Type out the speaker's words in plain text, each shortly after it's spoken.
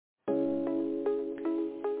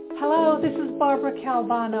Hello, this is Barbara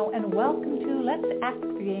Calvano, and welcome to Let's Ask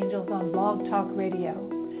the Angels on Blog Talk Radio.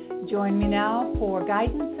 Join me now for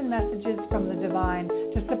guidance and messages from the divine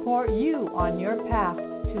to support you on your path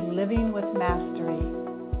to living with mastery.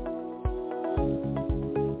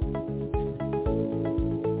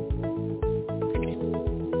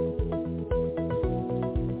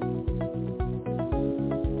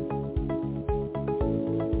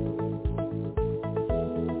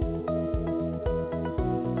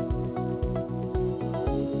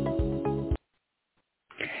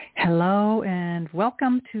 Hello and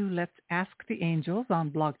welcome to Let's Ask the Angels on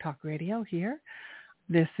Blog Talk Radio here.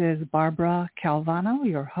 This is Barbara Calvano,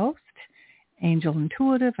 your host, angel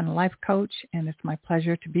intuitive and life coach, and it's my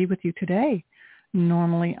pleasure to be with you today.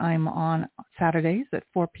 Normally I'm on Saturdays at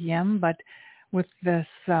 4 p.m., but with this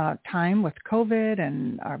time with COVID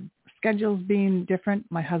and our schedules being different,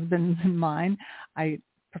 my husband and mine, I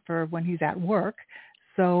prefer when he's at work.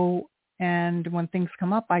 So, and when things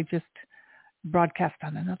come up, I just broadcast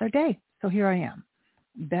on another day. So here I am.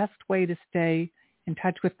 Best way to stay in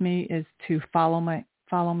touch with me is to follow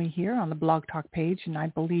me here on the Blog Talk page, and I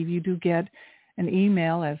believe you do get an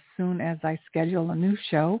email as soon as I schedule a new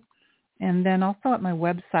show. And then also at my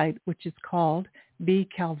website, which is called B.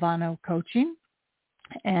 Calvano Coaching.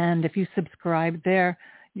 And if you subscribe there,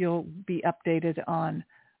 you'll be updated on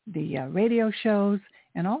the radio shows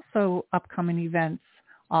and also upcoming events,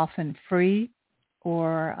 often free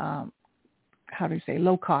or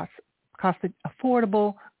low cost,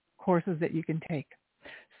 affordable courses that you can take.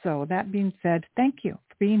 So that being said, thank you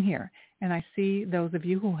for being here. And I see those of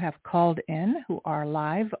you who have called in, who are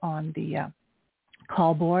live on the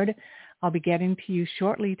call board. I'll be getting to you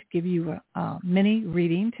shortly to give you a mini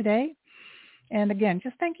reading today. And again,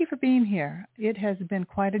 just thank you for being here. It has been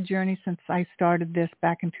quite a journey since I started this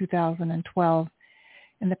back in 2012.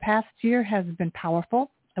 And the past year has been powerful.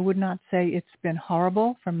 I would not say it's been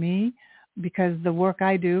horrible for me, because the work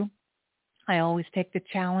I do, I always take the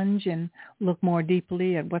challenge and look more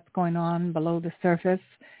deeply at what's going on below the surface.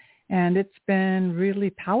 And it's been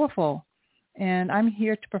really powerful. And I'm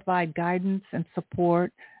here to provide guidance and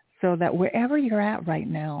support so that wherever you're at right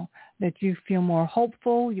now, that you feel more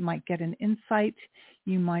hopeful, you might get an insight,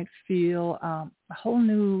 you might feel a whole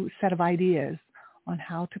new set of ideas on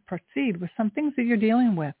how to proceed with some things that you're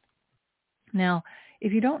dealing with. Now,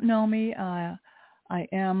 if you don't know me, I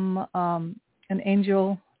am an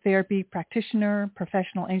angel therapy practitioner,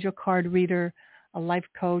 professional angel card reader, a life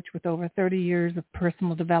coach with over 30 years of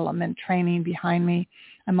personal development training behind me.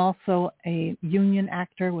 I'm also a union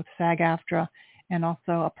actor with SAG-AFTRA and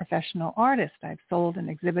also a professional artist. I've sold and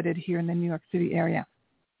exhibited here in the New York City area.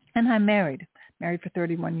 And I'm married for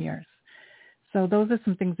 31 years. So those are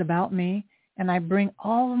some things about me. And I bring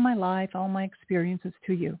all of my life, all my experiences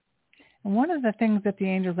to you. And one of the things that the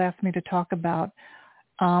angels asked me to talk about,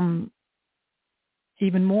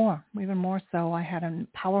 even more so, I had a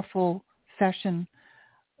powerful session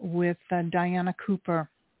with Diana Cooper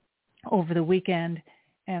over the weekend,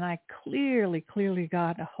 and I clearly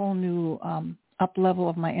got a whole new up level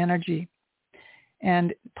of my energy.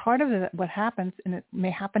 And part of it, what happens, and it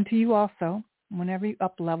may happen to you also, whenever you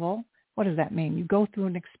up level, what does that mean? You go through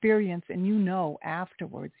an experience and you know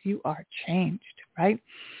afterwards you are changed, right?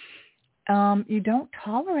 You don't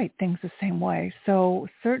tolerate things the same way. So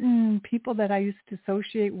certain people that I used to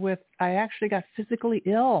associate with, I actually got physically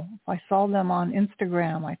ill. I saw them on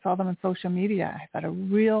Instagram. I saw them on social media. I had a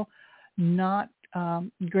real not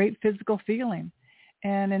great physical feeling.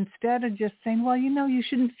 And instead of just saying, well, you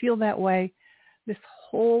shouldn't feel that way, this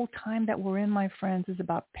whole time that we're in, my friends, is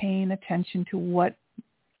about paying attention to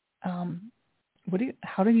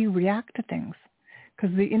how do you react to things?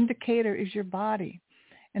 Because the indicator is your body.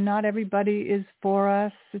 And not everybody is for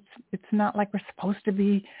us. It's not like we're supposed to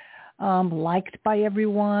be liked by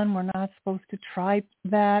everyone. We're not supposed to try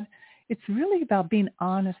that. It's really about being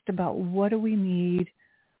honest about what do we need,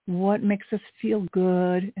 what makes us feel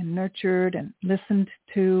good and nurtured and listened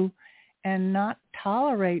to, and not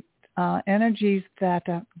tolerate energies that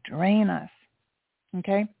drain us.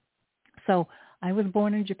 Okay? So I was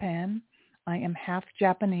born in Japan. I am half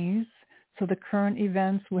Japanese. So the current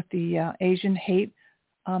events with the Asian hate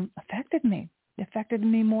affected me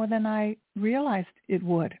more than I realized it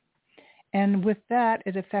would. And with that,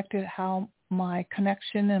 it affected how my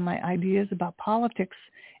connection and my ideas about politics,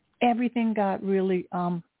 everything got really,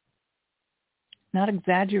 not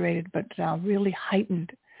exaggerated, but really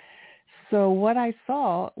heightened. So what I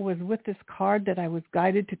saw was with this card that I was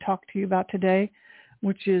guided to talk to you about today,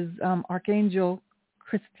 which is Archangel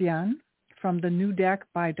Christian from the new deck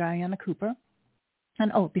by Diana Cooper.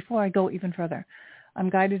 And before I go even further, I'm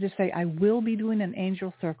guided to say I will be doing an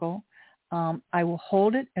angel circle. I will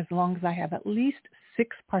hold it as long as I have at least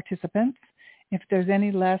 6 participants. If there's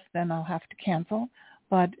any less, then I'll have to cancel.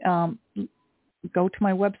 But go to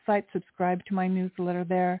my website, subscribe to my newsletter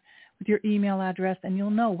there with your email address, and you'll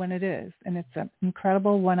know when it is. And it's an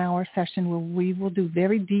incredible 1-hour session where we will do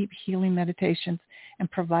very deep healing meditations and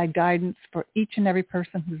provide guidance for each and every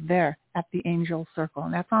person who's there at the Angel Circle.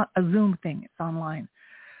 And that's not a Zoom thing. It's online.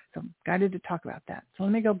 So I'm guided to talk about that. So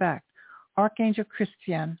let me go back. Archangel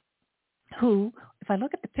Christian, who, if I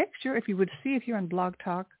look at the picture, if you would see if you're on Blog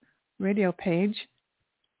Talk radio page,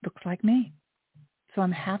 looks like me. So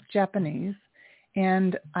I'm half Japanese.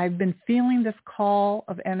 And I've been feeling this call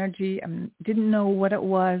of energy. I didn't know what it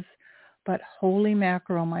was, but holy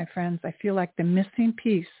mackerel, my friends, I feel like the missing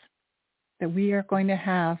piece that we are going to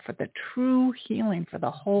have for the true healing for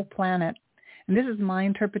the whole planet. And this is my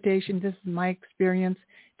interpretation. This is my experience.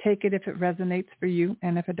 Take it if it resonates for you.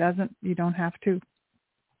 And if it doesn't, you don't have to.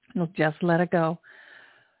 You'll just let it go.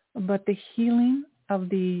 But the healing of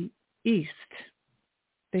the East,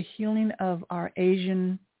 the healing of our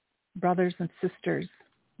Asian brothers and sisters,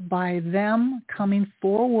 by them coming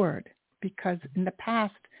forward, because in the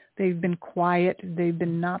past they've been quiet, they've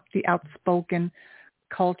been not the outspoken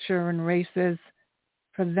culture and races,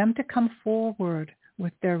 for them to come forward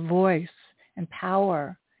with their voice and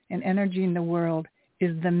power and energy in the world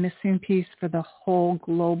is the missing piece for the whole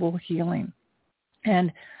global healing.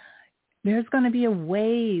 And there's going to be a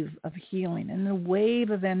wave of healing and a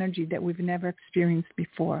wave of energy that we've never experienced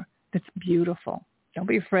before. That's beautiful. Don't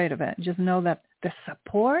be afraid of it. Just know that the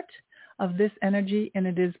support of this energy, and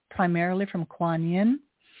it is primarily from Kuan Yin,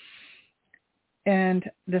 and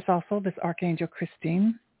this Archangel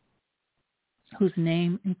Christine, whose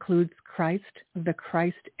name includes Christ, the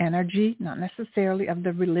Christ energy, not necessarily of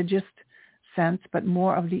the religious sense, but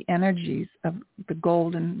more of the energies of the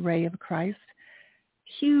golden ray of Christ.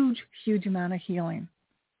 Huge, huge amount of healing.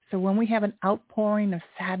 So when we have an outpouring of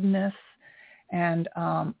sadness and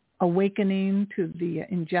awakening to the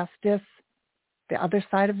injustice, the other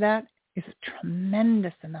side of that is a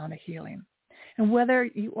tremendous amount of healing. And whether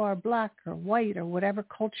you are black or white or whatever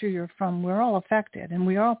culture you're from, we're all affected. And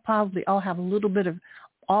we all probably all have a little bit of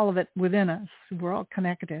all of it within us. We're all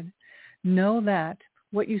connected. Know that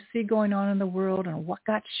what you see going on in the world and what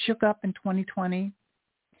got shook up in 2020,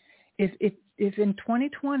 if in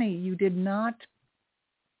 2020 you did not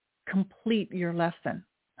complete your lesson,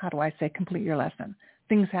 how do I say complete your lesson?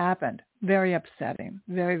 Things happened. Very upsetting.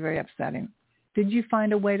 Very, very upsetting. Did you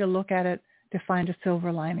find a way to look at it to find a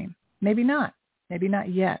silver lining? Maybe not. Maybe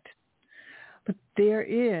not yet. But there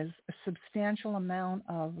is a substantial amount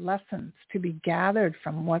of lessons to be gathered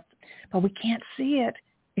from but we can't see it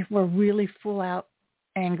if we're really full out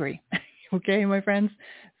angry. Okay, my friends?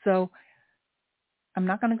 So I'm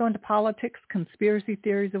not going to go into politics, conspiracy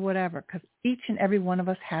theories, or whatever, because each and every one of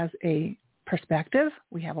us has a perspective.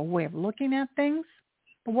 We have a way of looking at things.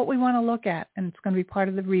 But what we want to look at, and it's going to be part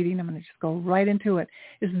of the reading, I'm going to just go right into it,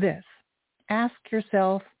 is this. Ask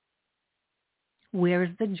yourself, where is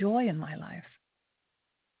the joy in my life?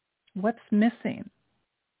 What's missing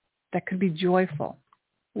that could be joyful?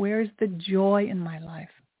 Where is the joy in my life?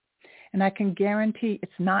 And I can guarantee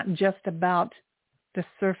it's not just about the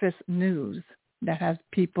surface news that has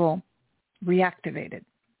people reactivated.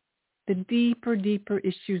 The deeper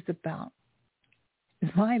issues about, is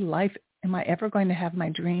my life, am I ever going to have my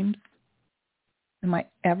dreams? Am I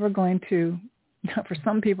ever going to, for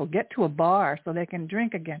some people, get to a bar so they can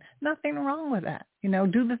drink again? Nothing wrong with that.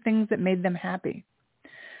 Do the things that made them happy.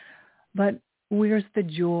 But where's the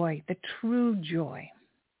joy, the true joy?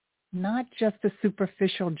 Not just the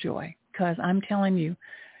superficial joy. Because I'm telling you,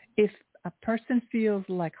 if a person feels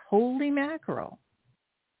like, holy mackerel,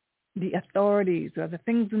 the authorities or the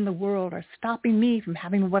things in the world are stopping me from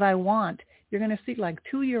having what I want, you're going to see like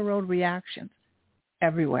 2-year-old reactions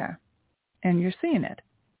everywhere. And you're seeing it.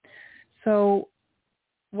 So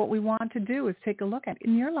what we want to do is take a look at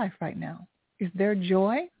in your life right now. Is there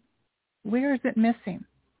joy? Where is it missing?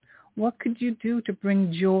 What could you do to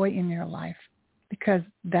bring joy in your life? Because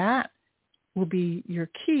that will be your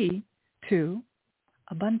key to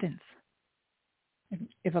abundance.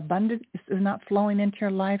 If abundance is not flowing into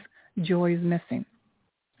your life, joy is missing.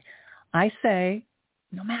 I say,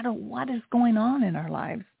 no matter what is going on in our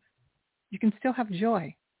lives, you can still have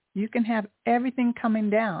joy. You can have everything coming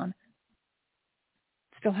down,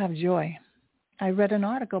 still have joy. I read an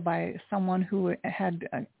article by someone who had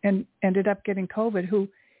ended up getting COVID, who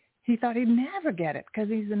he thought he'd never get it because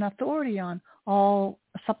he's an authority on all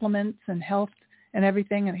supplements and health and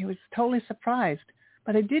everything, and he was totally surprised.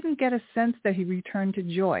 but I didn't get a sense that he returned to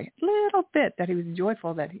joy. A little bit that he was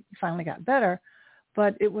joyful that he finally got better,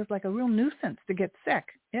 but it was like a real nuisance to get sick.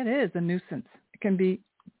 It is a nuisance. It can be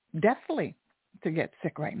deathly to get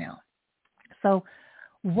sick right now. So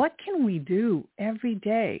what can we do every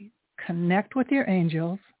day? Connect with your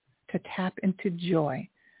angels to tap into joy.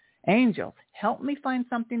 Angels, help me find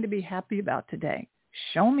something to be happy about today.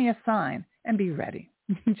 Show me a sign and be ready.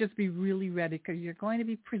 Just be really ready, because you're going to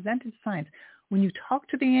be presented signs. When you talk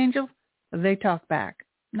to the angels, they talk back.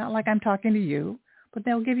 Not like I'm talking to you, but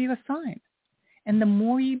they'll give you a sign. And the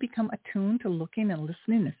more you become attuned to looking and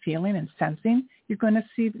listening and feeling and sensing, you're going to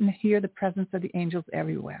see and hear the presence of the angels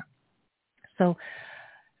everywhere. So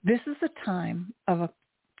this is a time of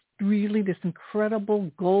really this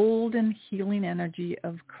incredible golden healing energy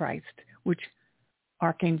of Christ, which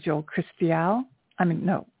Archangel Christine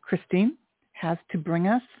has to bring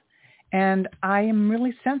us. And I am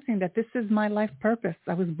really sensing that this is my life purpose.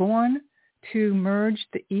 I was born to merge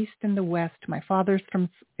the East and the West. My father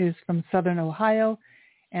is from Southern Ohio,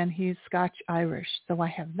 and he's Scotch-Irish. So I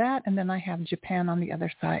have that, and then I have Japan on the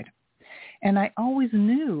other side. And I always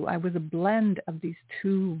knew I was a blend of these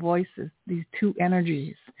two voices, these two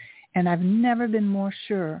energies. And I've never been more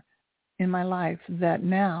sure in my life that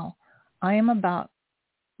now I am about,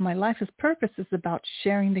 my life's purpose is about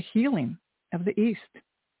sharing the healing of the East.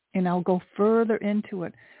 And I'll go further into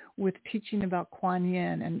it with teaching about Kuan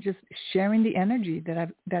Yin and just sharing the energy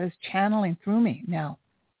that is channeling through me now.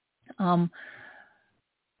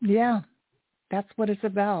 That's what it's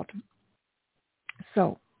about.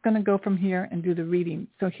 So I'm going to go from here and do the reading.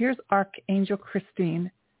 So here's Archangel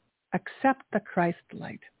Christine. Accept the Christ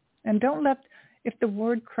light. And don't let, if the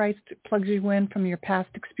word Christ plugs you in from your past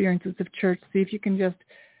experiences of church, see if you can just,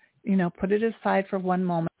 put it aside for one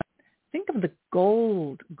moment. Think of the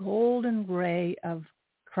golden ray of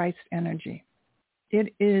Christ energy.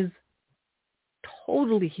 It is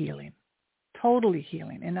totally healing.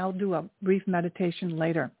 And I'll do a brief meditation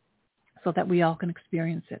later so that we all can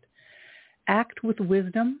experience it. Act with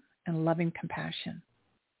wisdom and loving compassion.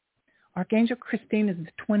 Archangel Christine is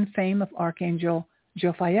the twin flame of Archangel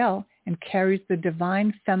Jophiel and carries the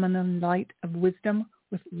divine feminine light of wisdom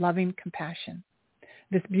with loving compassion.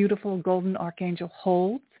 This beautiful golden archangel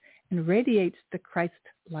holds and radiates the Christ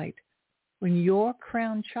light when your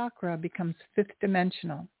crown chakra becomes fifth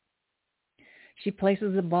dimensional. She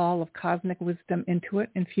places a ball of cosmic wisdom into it,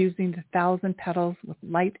 infusing the 1,000 petals with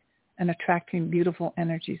light and attracting beautiful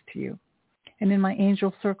energies to you. And in my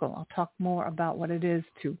angel circle, I'll talk more about what it is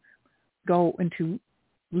to go into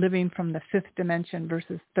living from the fifth dimension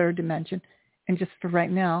versus third dimension. And just for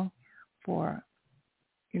right now, for,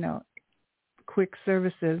 quick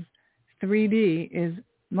services, 3D is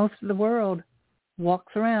most of the world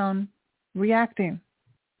walks around reacting.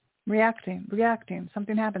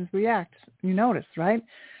 Something happens, react. You notice, right?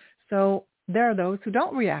 So there are those who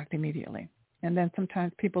don't react immediately. And then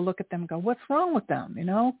sometimes people look at them and go, what's wrong with them?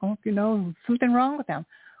 Something wrong with them.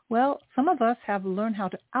 Well, some of us have learned how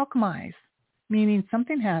to alchemize, meaning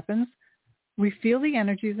something happens, we feel the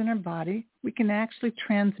energies in our body, we can actually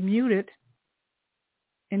transmute it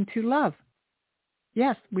into love.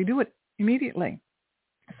 Yes, we do it immediately.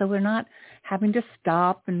 So we're not having to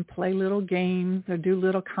stop and play little games or do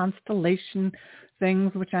little constellation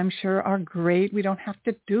things, which I'm sure are great. We don't have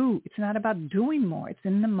to do. It's not about doing more. It's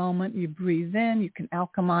in the moment. You breathe in, you can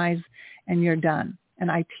alchemize, and you're done. And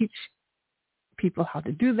I teach people how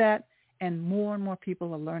to do that, and more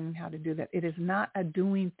people are learning how to do that. It is not a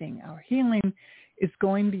doing thing. Our healing is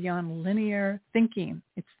going beyond linear thinking.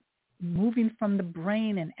 It's moving from the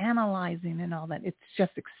brain and analyzing and all that. It's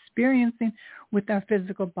just experiencing with our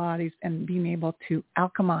physical bodies and being able to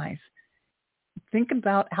alchemize. Think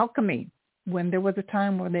about alchemy. When there was a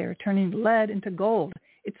time where they were turning lead into gold,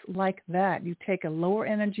 it's like that. You take a lower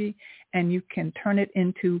energy and you can turn it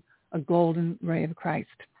into a golden ray of Christ.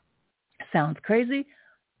 Sounds crazy.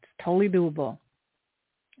 It's totally doable.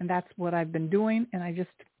 And that's what I've been doing. And I just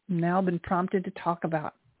now been prompted to talk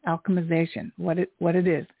about alchemization, what it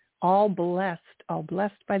is. All blessed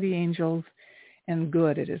by the angels and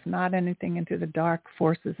good. It is not anything into the dark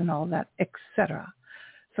forces and all that, etc.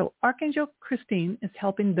 So Archangel Christine is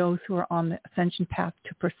helping those who are on the ascension path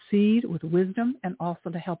to proceed with wisdom and also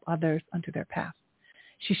to help others onto their path.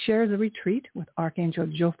 She shares a retreat with Archangel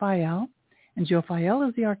Jophiel. And Jophiel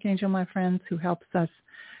is the archangel, my friends, who helps us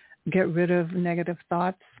get rid of negative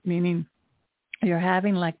thoughts, meaning you're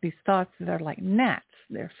having like these thoughts that are like gnats.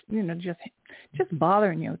 They're, just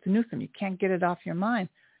bothering you. It's a nuisance. You can't get it off your mind.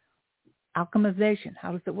 Alchemization.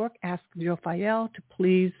 How does it work? Ask Jophiel to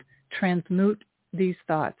please transmute these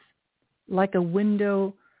thoughts like a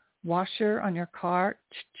window washer on your car,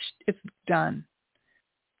 it's done.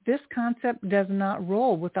 This concept does not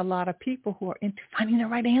roll with a lot of people who are into finding the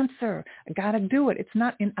right answer. I got to do it. It's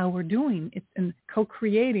not in our doing. It's in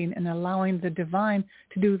co-creating and allowing the divine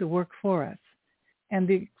to do the work for us. And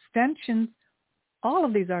the extensions, all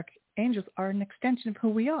of these archangels are an extension of who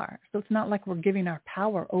we are. So it's not like we're giving our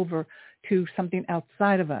power over to something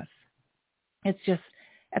outside of us. It's just,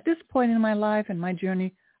 at this point in my life and my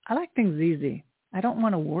journey, I like things easy. I don't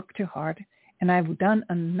want to work too hard. And I've done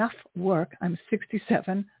enough work. I'm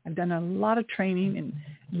 67. I've done a lot of training and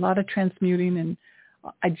a lot of transmuting. And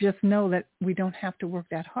I just know that we don't have to work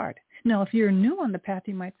that hard. Now, if you're new on the path,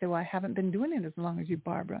 you might say, well, I haven't been doing it as long as you,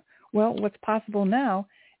 Barbara. Well, what's possible now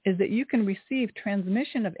is that you can receive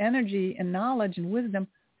transmission of energy and knowledge and wisdom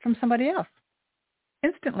from somebody else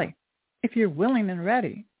instantly, if you're willing and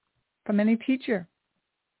ready, from any teacher,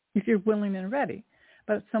 if you're willing and ready.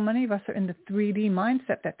 But so many of us are in the 3D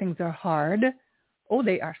mindset that things are hard. Oh,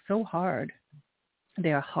 they are so hard.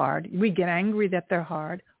 They are hard. We get angry that they're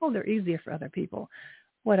hard. Oh, they're easier for other people.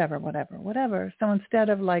 Whatever. So instead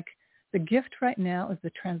of the gift right now is the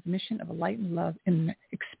transmission of light and love in an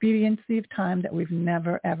expediency of time that we've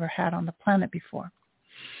never, ever had on the planet before.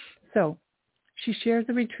 So she shares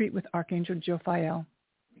the retreat with Archangel Jophiel,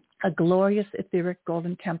 a glorious etheric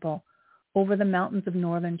golden temple over the mountains of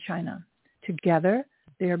northern China. Together,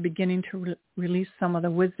 they are beginning to release some of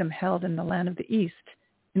the wisdom held in the land of the East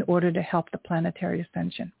in order to help the planetary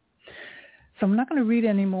ascension. So I'm not going to read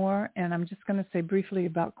anymore, and I'm just going to say briefly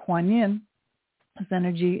about Kuan Yin. His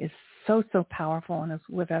energy is so powerful and is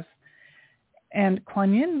with us. And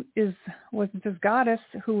Kuan Yin was this goddess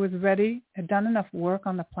who was ready, had done enough work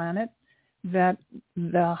on the planet that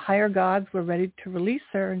the higher gods were ready to release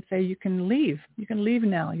her and say, you can leave. You can leave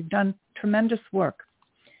now. You've done tremendous work.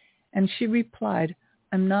 And she replied,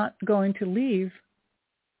 I'm not going to leave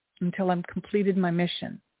until I've completed my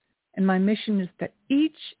mission. And my mission is that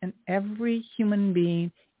each and every human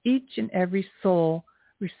being, each and every soul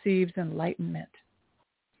receives enlightenment.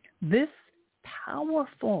 This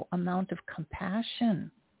powerful amount of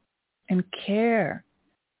compassion and care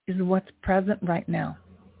is what's present right now.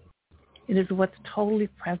 It is what's totally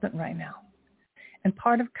present right now. And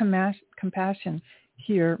part of compassion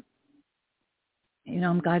here,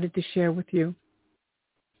 I'm guided to share with you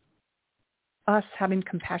us having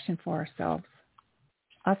compassion for ourselves,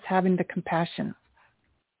 us having the compassion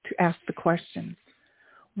to ask the questions,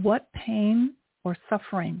 what pain or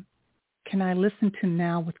suffering can I listen to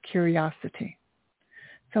now with curiosity?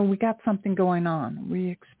 So we got something going on.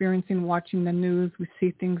 We're experiencing, watching the news. We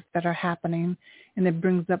see things that are happening, and it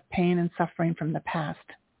brings up pain and suffering from the past.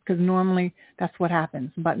 Because normally that's what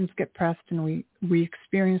happens. Buttons get pressed, and we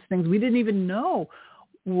experience things we didn't even know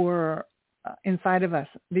were inside of us,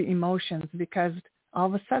 the emotions, because all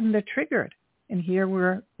of a sudden they're triggered. And here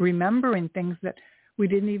we're remembering things that we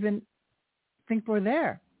didn't even think were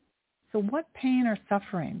there. So what pain or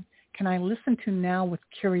suffering can I listen to now with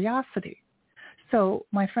curiosity? So,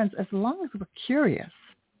 my friends, as long as we're curious,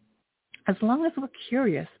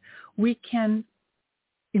 we can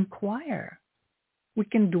inquire. We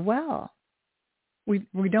can dwell.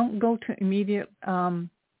 We don't go to immediate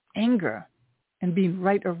anger and being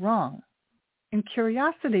right or wrong. In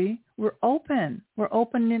curiosity, we're open. We're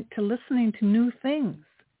open to listening to new things.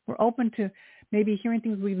 We're open to maybe hearing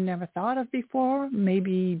things we've never thought of before,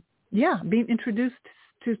 maybe, being introduced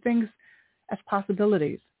to things as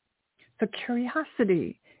possibilities. So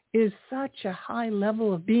curiosity is such a high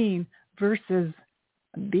level of being versus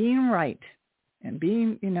being right and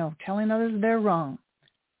being, telling others they're wrong.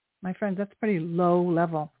 My friends, that's pretty low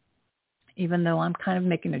level, even though I'm kind of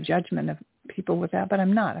making a judgment of people with that, but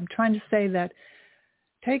I'm not. I'm trying to say that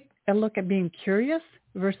take a look at being curious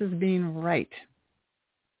versus being right,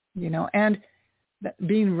 and that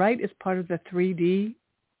being right is part of the 3D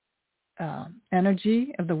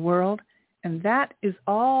energy of the world. And that is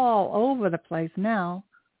all over the place now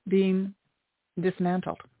being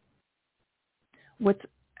dismantled. What's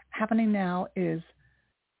happening now is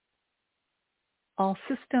all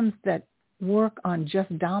systems that work on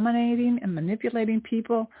just dominating and manipulating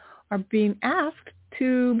people are being asked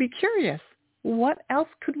to be curious. What else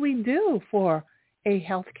could we do for a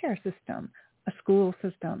healthcare system, a school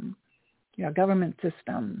system, a government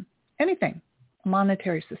system, anything, a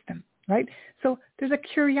monetary system? Right? So there's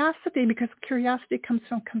a curiosity, because curiosity comes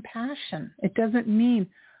from compassion. It doesn't mean,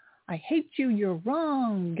 I hate you, you're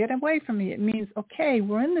wrong, get away from me. It means, okay,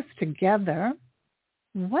 we're in this together.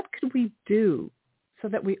 What could we do so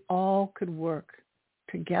that we all could work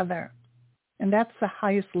together? And that's the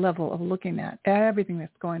highest level of looking at everything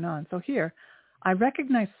that's going on. So here, I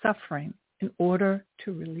recognize suffering in order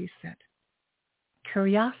to release it.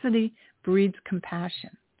 Curiosity breeds compassion.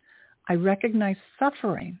 I recognize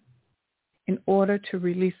suffering in order to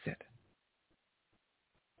release it.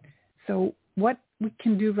 So what we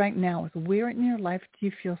can do right now is, where in your life do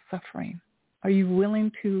you feel suffering? Are you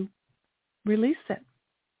willing to release it?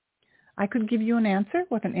 I could give you an answer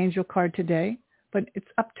with an angel card today, but it's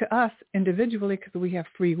up to us individually, because we have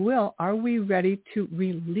free will. Are we ready to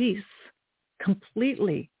release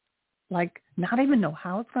completely? Like, not even know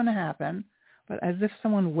how it's going to happen, but as if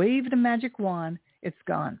someone waved a magic wand, it's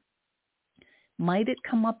gone. Might it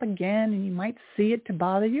come up again and you might see it to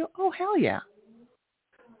bother you? Oh, hell yeah.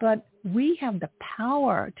 But we have the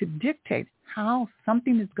power to dictate how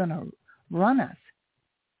something is going to run us.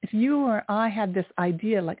 If you or I had this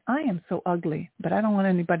idea, like, I am so ugly, but I don't want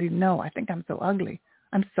anybody to know I think I'm so ugly.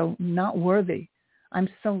 I'm so not worthy. I'm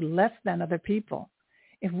so less than other people.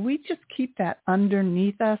 If we just keep that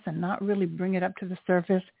underneath us and not really bring it up to the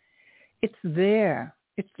surface, it's there.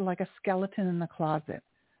 It's like a skeleton in the closet.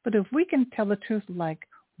 But if we can tell the truth, like,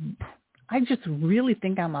 I just really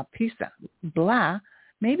think I'm a piece of blah,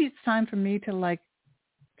 maybe it's time for me to, like,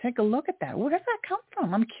 take a look at that. Where does that come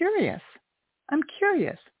from? I'm curious.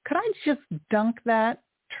 Could I just dunk that,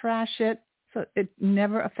 trash it, so it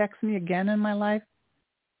never affects me again in my life?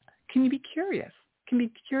 Can you be curious? Can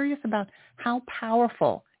be curious about how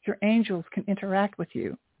powerful your angels can interact with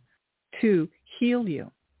you to heal you.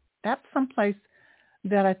 That's someplace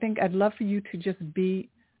that I think I'd love for you to just be,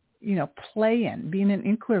 play in, be in an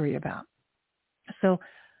inquiry about. So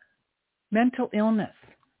mental illness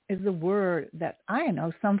is the word that I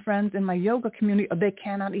know some friends in my yoga community, they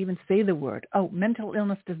cannot even say the word. Oh, mental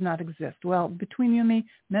illness does not exist. Well, between you and me,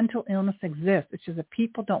 mental illness exists. It's just that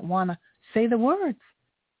people don't want to say the words.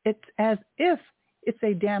 It's as if it's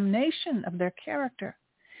a damnation of their character.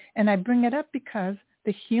 And I bring it up because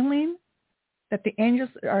the healing that the angels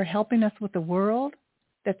are helping us with the world,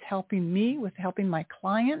 that's helping me with helping my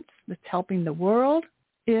clients, that's helping the world,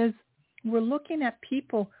 is we're looking at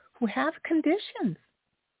people who have conditions.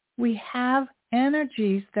 We have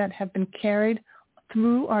energies that have been carried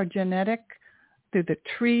through our genetic, through the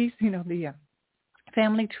trees, the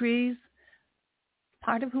family trees,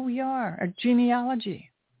 part of who we are, our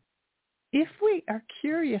genealogy. If we are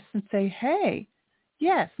curious and say, hey,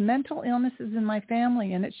 yes, mental illness is in my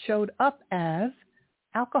family, and it showed up as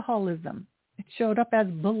alcoholism. It showed up as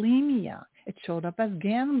bulimia. It showed up as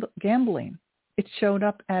gambling. It showed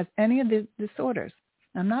up as any of the disorders.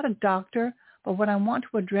 I'm not a doctor, but what I want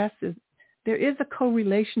to address is there is a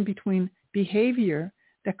correlation between behavior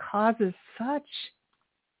that causes such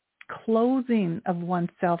closing of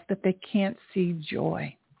oneself that they can't see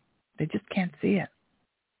joy. They just can't see it.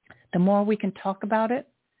 The more we can talk about it,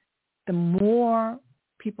 the more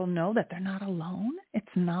people know that they're not alone. It's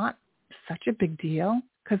not such a big deal,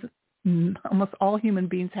 because almost all human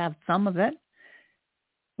beings have some of it.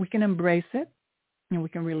 We can embrace it and we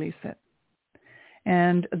can release it.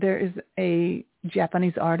 And there is a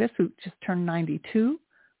Japanese artist who just turned 92,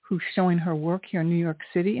 who's showing her work here in New York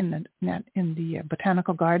City in the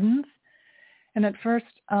Botanical Gardens. And at first,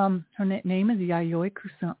 her name is Yayoi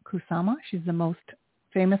Kusama. She's the most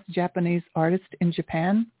famous Japanese artist in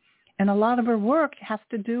Japan. And a lot of her work has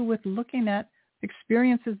to do with looking at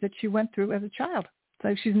experiences that she went through as a child.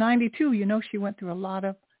 So she's 92. She went through a lot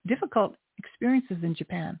of difficult experiences in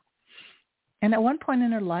Japan. And at one point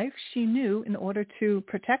in her life, she knew in order to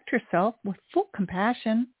protect herself with full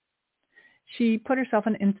compassion, she put herself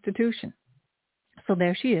in an institution. So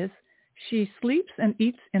there she is. She sleeps and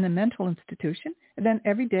eats in a mental institution. And then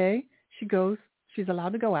every day she's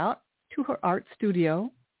allowed to go out to her art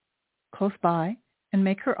studio close by and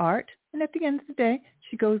make her art. And at the end of the day,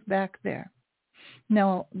 she goes back there.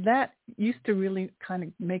 Now, that used to really kind of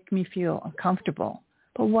make me feel uncomfortable.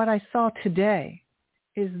 But what I saw today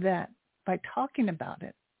is that by talking about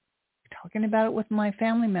it with my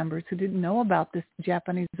family members who didn't know about this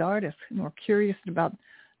Japanese artist and were curious about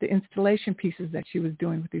the installation pieces that she was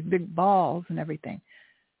doing with these big balls and everything,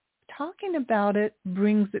 talking about it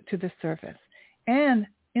brings it to the surface. And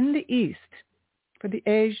in the East, for the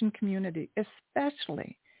Asian community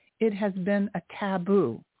especially, it has been a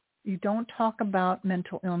taboo. You don't talk about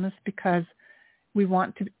mental illness because we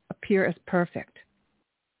want to appear as perfect.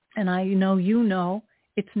 And I know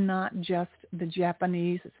it's not just the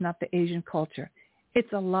Japanese, it's not the Asian culture.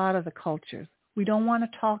 It's a lot of the cultures. We don't want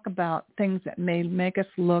to talk about things that may make us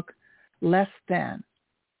look less than,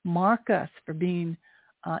 mark us for being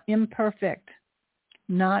imperfect,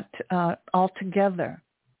 not altogether.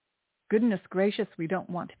 Goodness gracious, we don't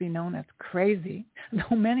want to be known as crazy,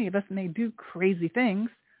 though many of us may do crazy things,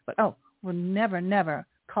 but we'll never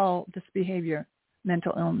call this behavior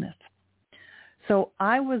mental illness. So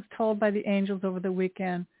I was told by the angels over the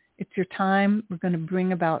weekend, it's your time. We're going to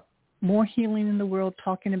bring about more healing in the world,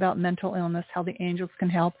 talking about mental illness, how the angels can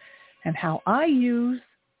help, and how I use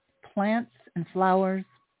plants and flowers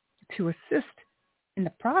to assist in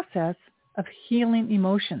the process of healing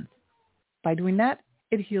emotions. By doing that,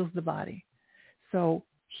 it heals the body. So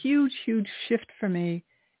huge, huge shift for me,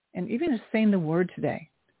 and even just saying the word today.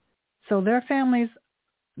 So there are families,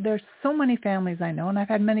 there's so many families I know, and I've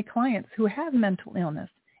had many clients who have mental illness,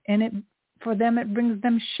 and for them it brings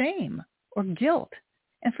them shame or guilt.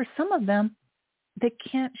 And for some of them, they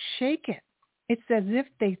can't shake it. It's as if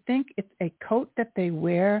they think it's a coat that they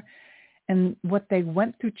wear, and what they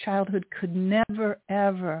went through childhood could never,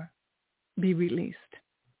 ever be released.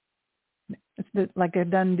 It's like a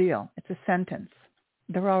done deal. It's a sentence.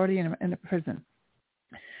 They're already in a prison.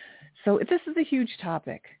 So this is a huge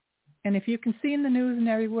topic. And if you can see in the news and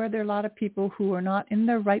everywhere, there are a lot of people who are not in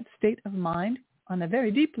their right state of mind on a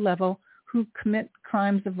very deep level who commit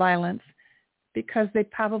crimes of violence because they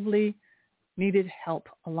probably needed help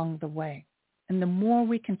along the way. And the more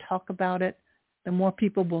we can talk about it, the more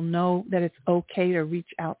people will know that it's okay to reach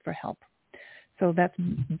out for help. So that's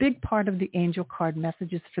a big part of the angel card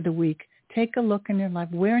messages for the week. Take a look in your life.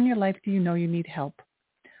 Where in your life do you know you need help?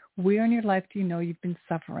 Where in your life do you know you've been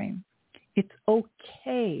suffering? It's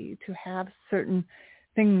okay to have certain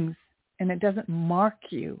things, and it doesn't mark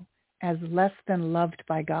you as less than loved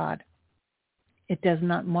by God. It does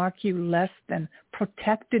not mark you less than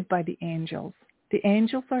protected by the angels. The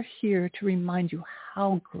angels are here to remind you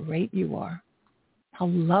how great you are, how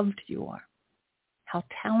loved you are, how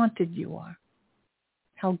talented you are,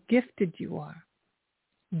 how gifted you are,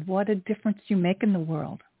 what a difference you make in the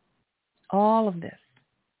world. All of this.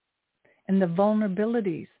 And the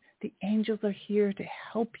vulnerabilities, the angels are here to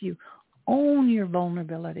help you own your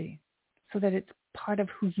vulnerability so that it's part of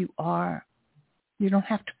who you are. You don't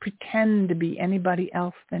have to pretend to be anybody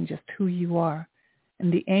else than just who you are.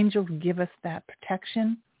 And the angels give us that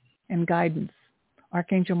protection and guidance.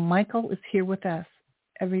 Archangel Michael is here with us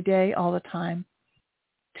every day, all the time.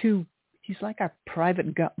 He's like our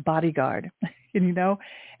private bodyguard,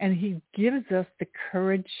 and he gives us the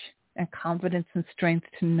courage and confidence and strength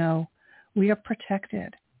to know we are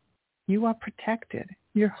protected. You are protected.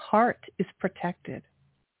 Your heart is protected.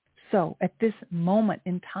 So at this moment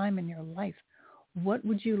in time in your life, what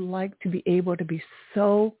would you like to be able to be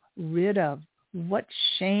so rid of? What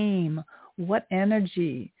shame? What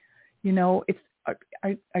energy?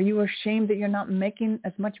 Are you ashamed that you're not making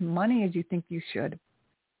as much money as you think you should?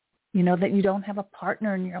 That you don't have a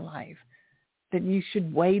partner in your life, that you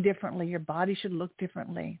should weigh differently, your body should look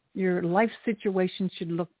differently, your life situation should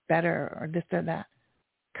look better, or this or that.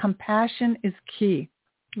 Compassion is key.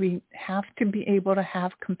 We have to be able to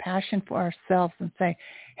have compassion for ourselves and say,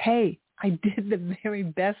 hey, I did the very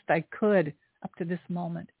best I could up to this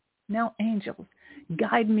moment. Now, angels,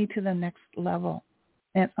 guide me to the next level,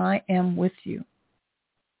 and I am with you.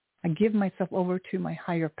 I give myself over to my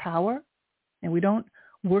higher power, and we don't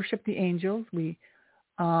worship the angels.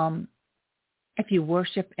 If you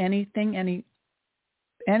worship anything, any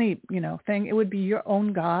thing, it would be your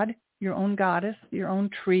own God, your own goddess, your own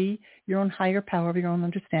tree, your own higher power, your own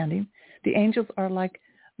understanding. The angels are like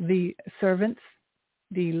the servants,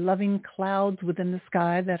 the loving clouds within the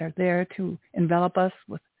sky that are there to envelop us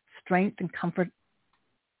with strength and comfort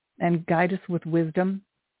and guide us with wisdom.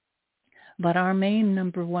 But our main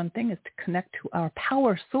number one thing is to connect to our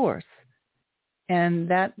power source. And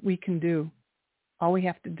that we can do. All we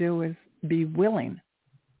have to do is be willing.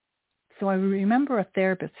 So I remember a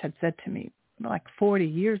therapist had said to me like 40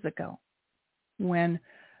 years ago when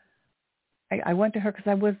I went to her because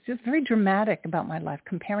I was just very dramatic about my life,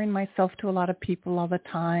 comparing myself to a lot of people all the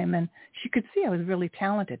time. And she could see I was really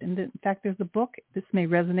talented. And in fact, there's a book, this may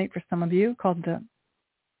resonate for some of you, called the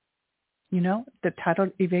title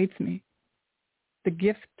evades me. The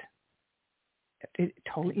Gift. It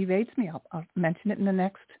totally evades me. I'll mention it in the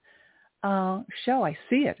next show. I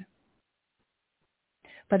see it.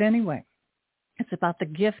 But anyway, it's about the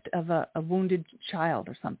gift of a wounded child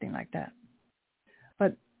or something like that.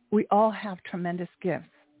 But we all have tremendous gifts.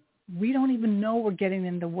 We don't even know we're getting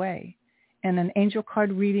in the way. And an angel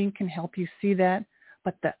card reading can help you see that.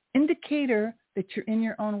 But the indicator that you're in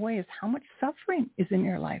your own way is how much suffering is in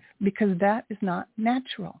your life, because that is not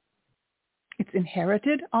natural. It's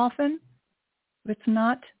inherited often, but it's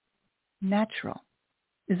not natural.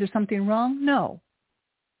 Is there something wrong? No.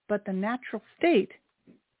 But the natural state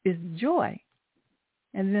is joy.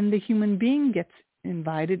 And then the human being gets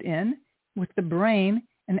invited in with the brain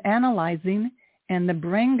and analyzing, and the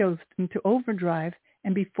brain goes into overdrive,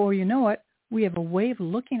 And before you know it, we have a way of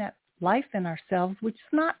looking at life and ourselves, which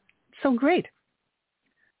is not so great.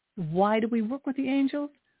 Why do we work with the angels?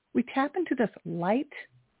 We tap into this light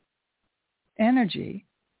energy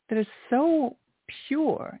that is so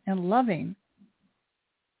pure and loving,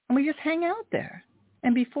 and we just hang out there.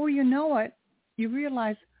 And before you know it, you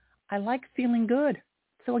realize, I like feeling good.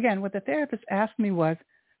 So again, what the therapist asked me was,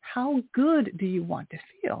 how good do you want to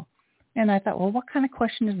feel? And I thought, well, what kind of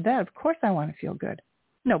question is that? Of course I want to feel good.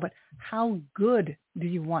 No, but how good do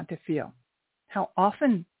you want to feel? How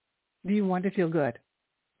often do you want to feel good?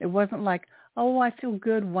 It wasn't like, oh, I feel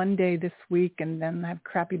good one day this week and then I have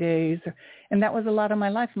crappy days. And that was a lot of my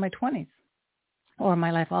life in my 20s, or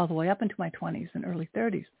my life all the way up into my 20s and early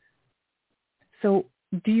 30s. So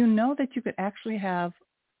do you know that you could actually have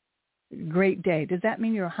a great day? Does that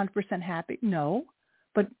mean you're 100% happy? No.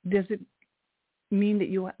 But does it mean that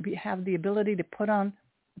you have the ability to put on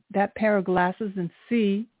that pair of glasses and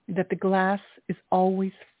see that the glass is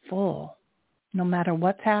always full, no matter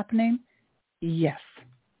what's happening? Yes.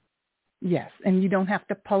 Yes. And you don't have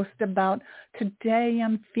to post about, today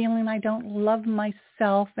I'm feeling I don't love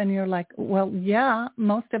myself. And you're like, well, yeah,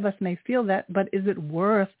 most of us may feel that, but is it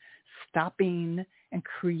worth stopping and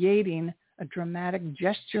creating a dramatic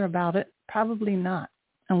gesture about it? Probably not,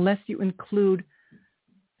 unless you include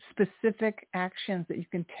specific actions that you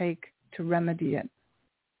can take to remedy it.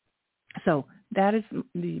 So that is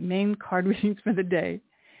the main card readings for the day.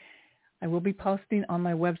 I will be posting on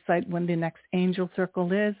my website when the next angel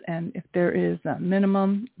circle is, and if there is a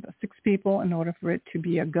minimum of 6 people in order for it to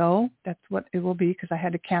be a go, that's what it will be, because I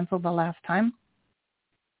had to cancel the last time.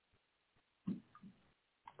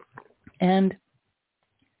 And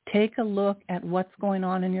take a look at what's going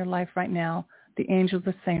on in your life right now. The angels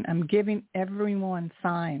are saying, I'm giving everyone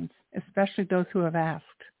signs, especially those who have asked.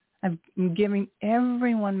 I'm giving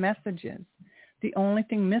everyone messages. The only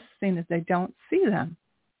thing missing is they don't see them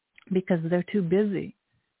because they're too busy.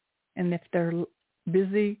 And if they're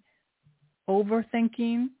busy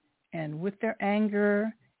overthinking and with their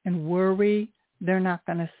anger and worry, they're not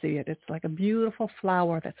going to see it. It's like a beautiful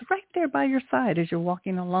flower that's right there by your side as you're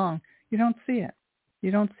walking along. You don't see it.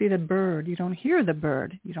 You don't see the bird. You don't hear the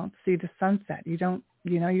bird. You don't see the sunset. You're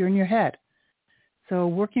in your head. So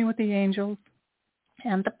working with the angels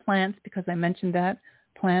and the plants, because I mentioned that,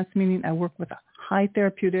 plants meaning I work with a high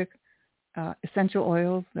therapeutic essential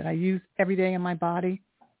oils that I use every day in my body,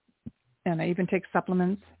 and I even take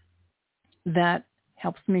supplements. That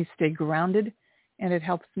helps me stay grounded, and it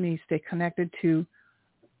helps me stay connected to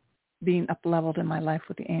being up-leveled in my life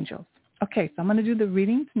with the angels. Okay, so I'm going to do the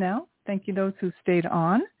readings now. Thank you those who stayed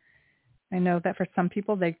on. I know that for some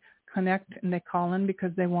people they connect and they call in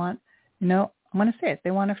because they want, I'm going to say it,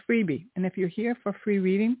 they want a freebie. And if you're here for free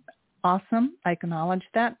reading, awesome. I acknowledge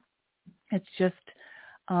that. It's just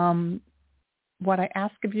what I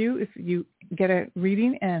ask of you. If you get a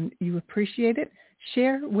reading and you appreciate it,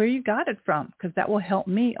 share where you got it from, because that will help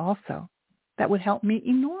me also. That would help me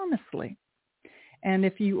enormously. And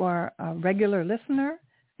if you are a regular listener,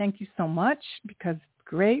 thank you so much, because it's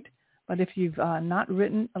great. But if you've not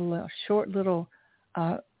written a short little,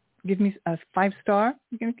 give me a 5-star.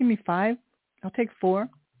 You can give me 5. I'll take 4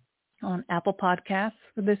 on Apple Podcasts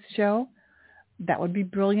for this show. That would be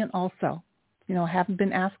brilliant also. I haven't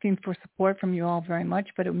been asking for support from you all very much,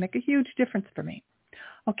 but it would make a huge difference for me.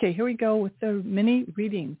 Okay, here we go with the mini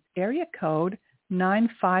readings. Area code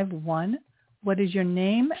 951. What is your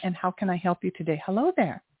name and how can I help you today? Hello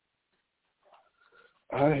there.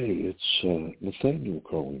 Hi, it's Nathaniel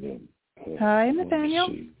calling in. Hi, Nathaniel.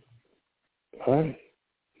 Hi.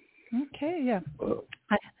 Okay, yeah.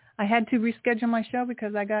 I had to reschedule my show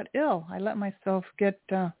because I got ill. I let myself get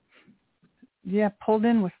pulled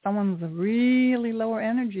in with someone with a really lower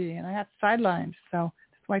energy, and I got sidelined. So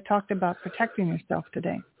that's why I talked about protecting yourself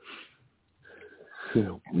today.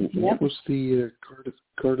 Yeah. What was the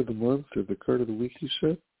card of the month or the card of the week you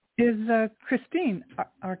said? Is Christine,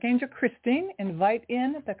 Archangel Christine, invite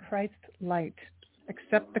in the Christ light.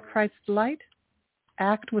 Accept the Christ light,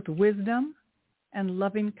 act with wisdom and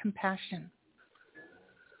loving compassion.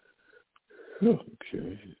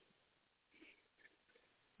 Okay.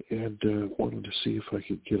 And wanted to see if I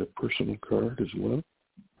could get a personal card as well.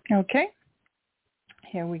 Okay.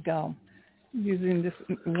 Here we go. Using this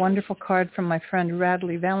wonderful card from my friend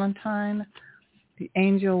Radley Valentine, the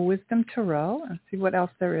Angel Wisdom Tarot, and see what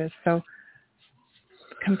else there is. So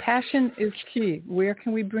compassion is key. Where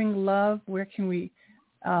can we bring love? Where can we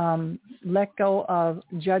let go of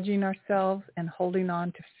judging ourselves and holding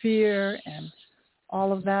on to fear and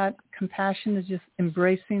all of that? Compassion is just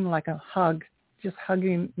embracing like a hug, just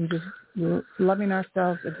hugging and just loving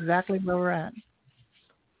ourselves exactly where we're at.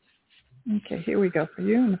 Okay, here we go for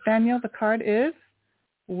you. Nathaniel, the card is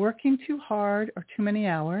working too hard or too many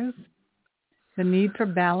hours, the need for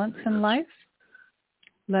balance in life,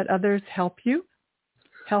 let others help you,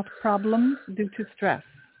 health problems due to stress.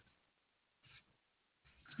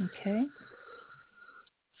 Okay.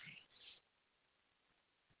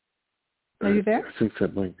 Are you there? I think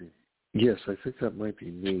that might be. Yes, I think that might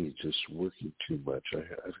be me, just working too much.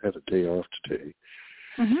 I've had a day off today,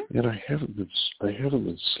 and I haven't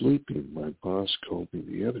been sleeping. My boss called me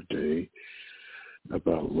the other day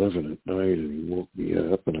about 11 at night, and he woke me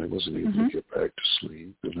up, and I wasn't able to get back to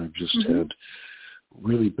sleep, and I've just had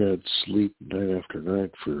really bad sleep night after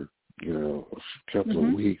night for a couple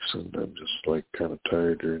of weeks, and I'm just like kind of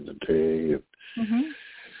tired during the day, and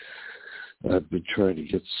I've been trying to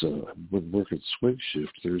get I've been working swing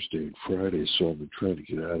shift Thursday and Friday, so I've been trying to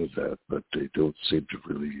get out of that, but they don't seem to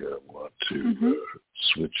really want to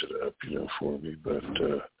switch it up, for me. But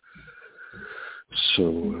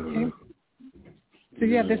so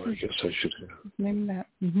yeah, this I guess I should have. Name that.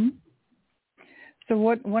 So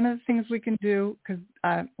one of the things we can do, because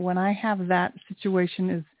when I have that situation,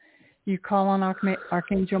 is you call on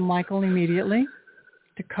Archangel Michael immediately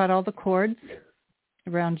to cut all the cords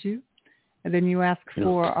around you. And then you ask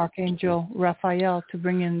for Archangel Raphael to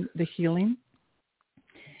bring in the healing.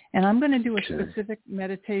 And I'm going to do a specific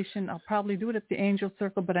meditation. I'll probably do it at the Angel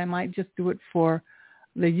Circle, but I might just do it for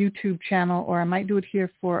the YouTube channel, or I might do it here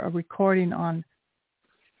for a recording on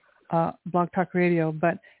Blog Talk Radio.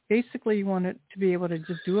 But basically you want it to be able to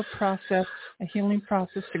just do a healing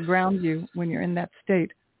process to ground you when you're in that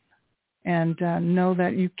state. And know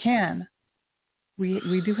that you can.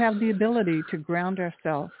 We do have the ability to ground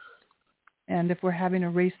ourselves. And if we're having a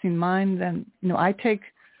racing mind, then, I take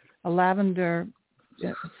a lavender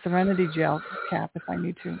serenity gel cap if I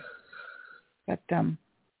need to. But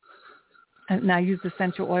and I use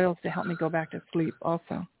essential oils to help me go back to sleep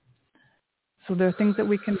also. So there are things that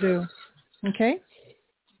we can do. Okay?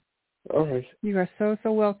 All right. You are so,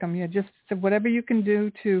 so welcome. Yeah, just whatever you can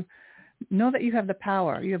do to know that you have the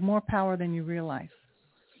power. You have more power than you realize.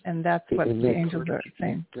 And that's what the angels are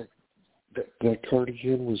saying. That card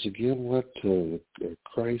again was what?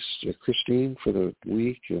 Christine for the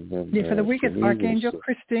week, and then for the week it's Archangel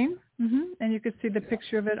Christine, and you could see the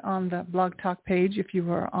picture of it on the Blog Talk page if you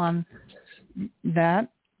were on that.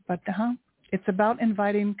 But it's about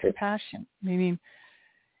inviting compassion, meaning,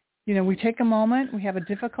 we take a moment, we have a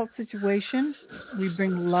difficult situation, we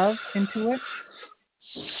bring love into it.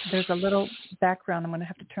 There's a little background. I'm going to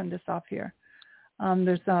have to turn this off here.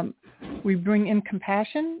 We bring in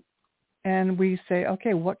compassion. And we say,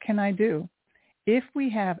 okay, what can I do? If we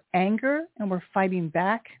have anger and we're fighting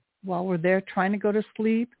back while we're there trying to go to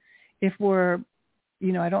sleep, if we're,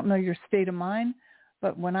 I don't know your state of mind,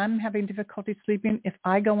 but when I'm having difficulty sleeping, if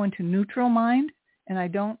I go into neutral mind and I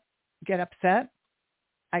don't get upset,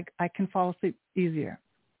 I can fall asleep easier.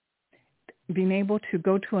 Being able to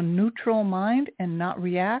go to a neutral mind and not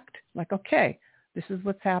react, like, okay, this is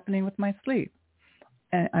what's happening with my sleep.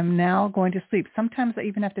 I'm now going to sleep. Sometimes I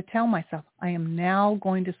even have to tell myself, I am now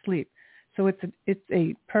going to sleep. So it's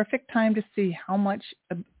a perfect time to see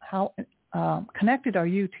how connected are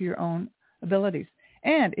you to your own abilities.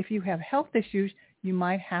 And if you have health issues, you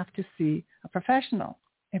might have to see a professional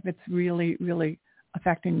if it's really, really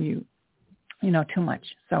affecting you, too much.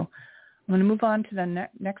 So I'm going to move on to the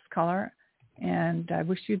next caller, and I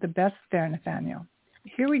wish you the best there, Nathaniel.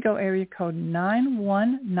 Here we go, area code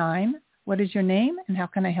 919. What is your name, and how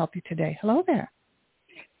can I help you today? Hello there.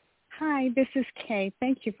 Hi, this is Kay.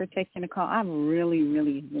 Thank you for taking the call. I've really,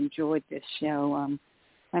 really enjoyed this show.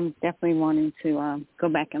 I'm definitely wanting to go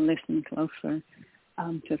back and listen closer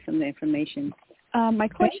to some of the information. My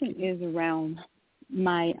question is around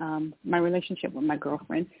my relationship with my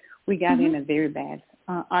girlfriend. We got in a very bad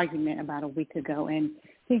argument about a week ago, and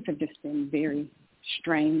things have just been very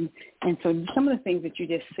strained. And so some of the things that you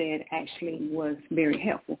just said actually was very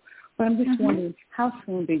helpful. But I'm just wondering, how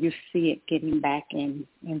soon do you see it getting back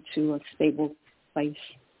into a stable place?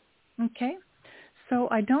 Okay. So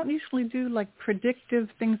I don't usually do predictive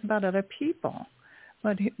things about other people.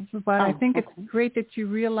 But I think it's great that you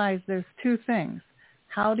realize there's two things.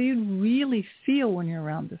 How do you really feel when you're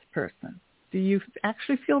around this person? Do you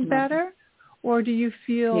actually feel better, or do you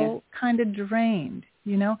feel kind of drained?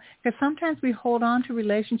 Because sometimes we hold on to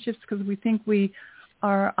relationships because we think we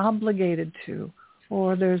are obligated to,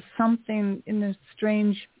 or there's something in this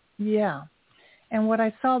strange, And what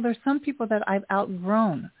I saw, there's some people that I've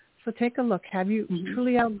outgrown. So take a look. Have you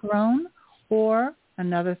truly outgrown? Or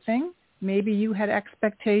another thing, maybe you had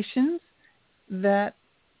expectations that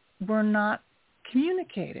were not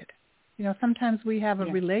communicated. Sometimes we have a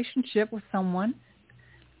relationship with someone,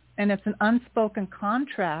 and it's an unspoken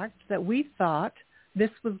contract that we thought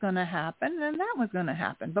this was going to happen and that was going to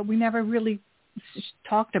happen, but we never really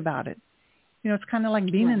talked about it. It's kind of like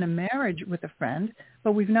being in a marriage with a friend,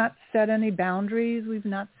 but we've not set any boundaries. We've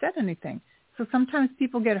not said anything. So sometimes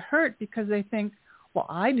people get hurt because they think, well,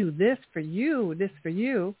 I do this for you,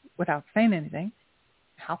 without saying anything.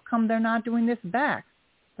 How come they're not doing this back?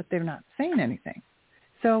 But they're not saying anything.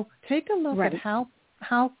 So take a look at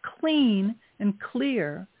how clean and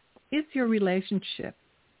clear is your relationship,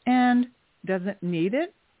 and does it need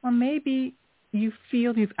it, or maybe you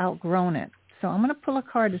feel you've outgrown it. So I'm going to pull a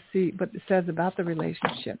card to see what it says about the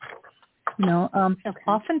relationship.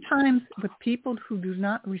 Oftentimes with people who do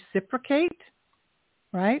not reciprocate,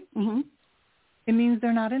 right, it means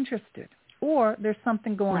they're not interested, or there's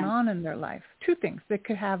something going on in their life. Two things. They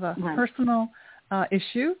could have a personal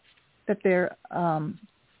issue that they're,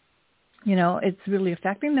 it's really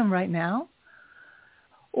affecting them right now,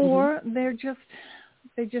 or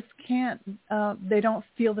they just can't, they don't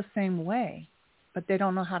feel the same way, but they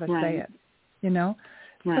don't know how to say it,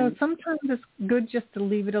 So sometimes it's good just to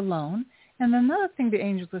leave it alone. And another thing the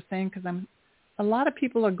angels are saying, because a lot of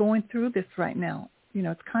people are going through this right now.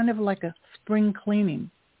 It's kind of like a spring cleaning.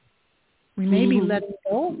 We may be letting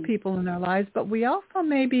go of people in our lives, but we also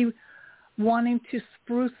may be wanting to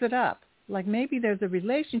spruce it up. Like maybe there's a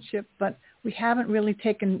relationship, but we haven't really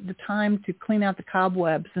taken the time to clean out the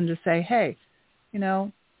cobwebs and to say, hey,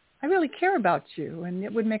 I really care about you, and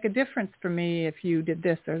it would make a difference for me if you did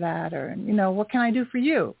this or that, or, what can I do for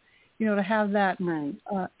you? To have that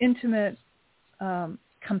intimate,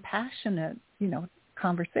 compassionate,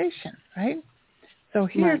 conversation, right? So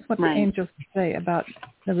here's what the angels say about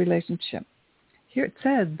the relationship. Here it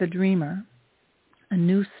says, the dreamer, a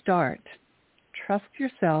new start. Trust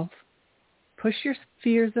yourself, push your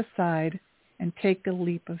fears aside, and take a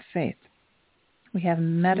leap of faith. We have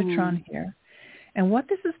Metatron here. And what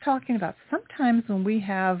this is talking about, sometimes when we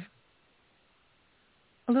have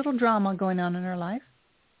a little drama going on in our life,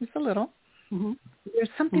 just a little, there's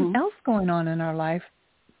something else going on in our life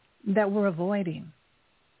that we're avoiding.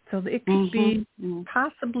 So it could be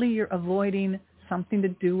possibly you're avoiding something to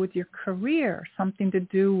do with your career, something to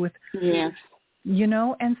do with,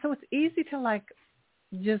 and so it's easy to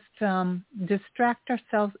just distract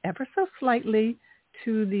ourselves ever so slightly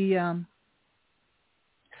to the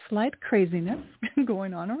slight craziness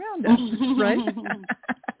going on around us, right?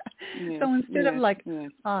 So instead of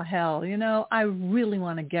oh, hell, I really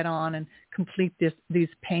want to get on and complete these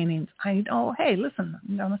paintings. Hey, listen,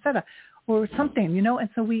 or something, and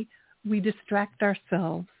so we distract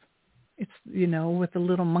ourselves. It's, with a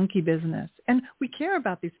little monkey business. And we care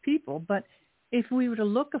about these people, but if we were to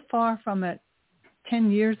look afar from it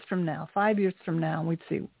 10 years from now, 5 years from now, we'd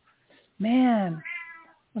see, man,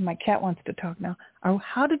 well, my cat wants to talk now.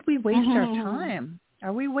 How did we waste our time?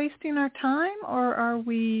 Are we wasting our time, or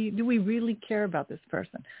do we really care about this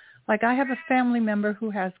person? Like I have a family member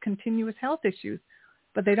who has continuous health issues,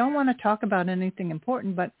 but they don't want to talk about anything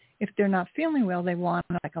important. But if they're not feeling well, they want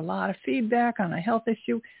a lot of feedback on a health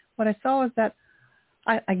issue. What I saw is that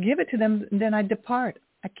I give it to them, and then I depart.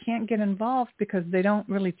 I can't get involved because they don't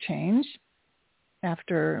really change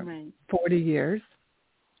after 40 years,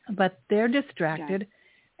 but they're distracted.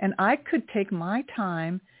 And I could take my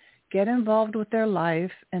time, get involved with their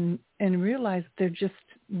life, and realize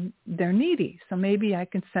they're needy. So maybe I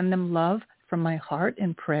can send them love from my heart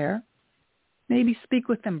in prayer, maybe speak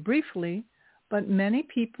with them briefly, but many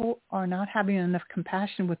people are not having enough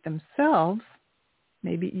compassion with themselves,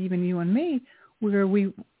 maybe even you and me, where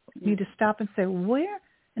we need to stop and say, where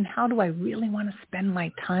and how do I really want to spend my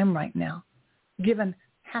time right now? Given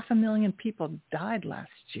 500,000 people died last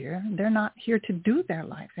year, they're not here to do their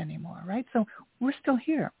life anymore, right? So we're still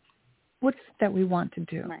here. What's that we want to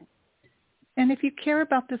do? Right. And if you care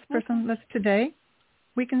about this person today,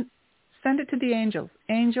 we can send it to the angels.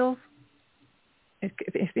 Angels,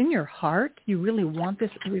 if in your heart you really want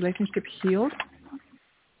this relationship healed,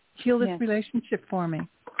 heal this relationship for me.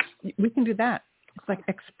 We can do that. It's like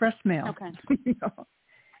express mail.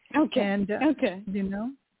 Okay. And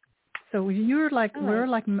so you're like we're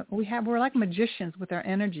like magicians with our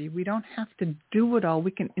energy. We don't have to do it all.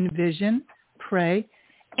 We can envision, pray,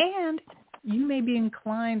 and you may be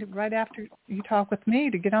inclined right after you talk with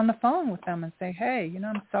me to get on the phone with them and say, hey,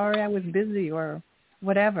 I'm sorry I was busy or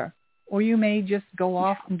whatever. Or you may just go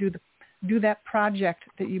off and do that project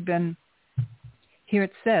that you've been. Here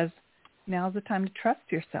it says, now's the time to trust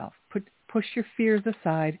yourself. Push your fears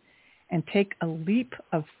aside and take a leap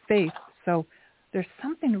of faith. So there's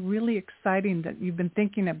something really exciting that you've been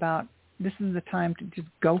thinking about, this is the time to just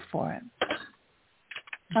go for it.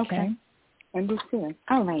 Okay. Understood.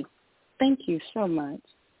 All right. Thank you so much.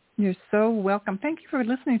 You're so welcome. Thank you for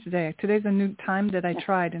listening today. Today's a new time that I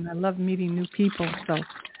tried, and I love meeting new people. So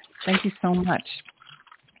thank you so much.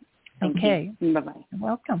 Okay. Bye-bye. You're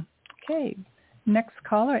welcome. Okay. Next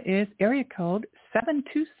caller is area code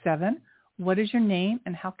 727. What is your name,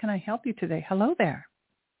 and how can I help you today? Hello there.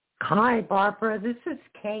 Hi, Barbara. This is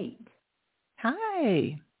Kate.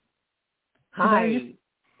 Hi. Hi.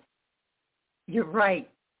 You're right.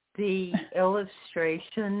 The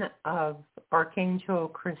illustration of Archangel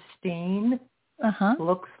Christine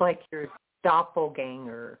looks like your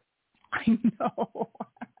doppelganger. I know.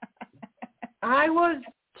 I was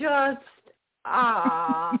just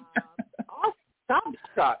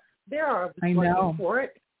dumbstruck. There I was looking for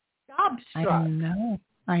it. Dumbstruck.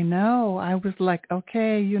 I know. I was like,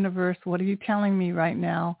 okay, universe, what are you telling me right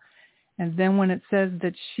now? And then when it says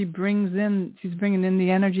that she's bringing in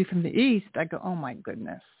the energy from the east, I go, oh my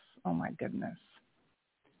goodness.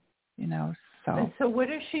 You know, so. And so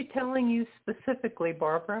what is she telling you specifically,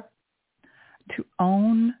 Barbara? To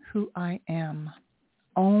own who I am.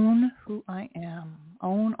 Own who I am.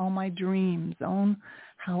 Own all my dreams. Own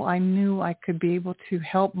how I knew I could be able to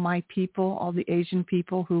help my people, all the Asian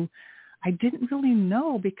people who I didn't really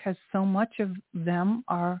know because so much of them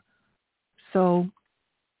are so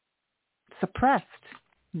suppressed,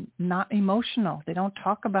 not emotional. They don't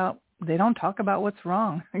talk about what's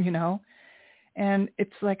wrong, you know. And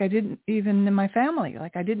it's like I didn't even in my family,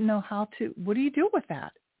 like I didn't know what do you do with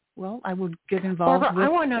that? Well, I would get involved Barbara,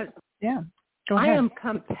 Go ahead. I am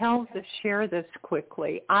compelled to share this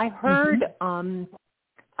quickly. I heard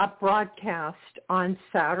a broadcast on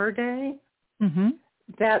Saturday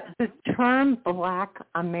that the term Black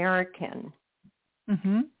American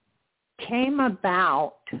came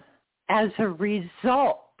about as a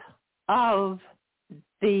result of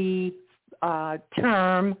the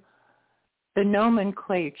term, the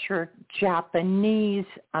nomenclature, Japanese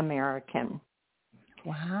American.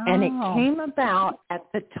 Wow. And it came about at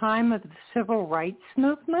the time of the Civil Rights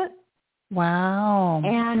Movement. Wow.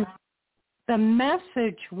 And the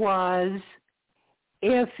message was,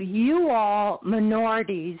 if you all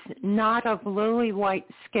minorities, not of lily white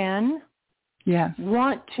skin,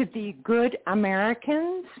 want to be good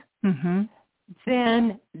Americans,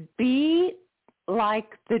 then be like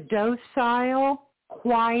the docile,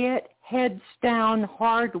 quiet, heads down,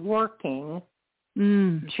 hard-working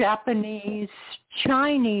Japanese,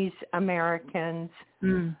 Chinese Americans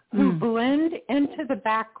who blend into the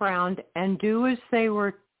background and do as they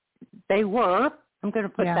were, I'm going to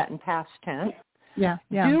put that in past tense,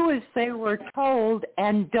 do as they were told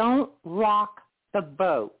and don't rock the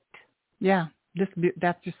boat. Yeah,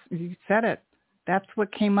 that's just, you said it. That's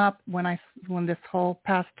what came up when this whole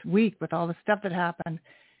past week with all the stuff that happened.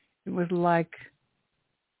 It was like,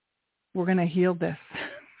 we're going to heal this.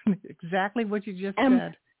 Exactly what you just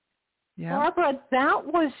said. Yeah. Barbara, that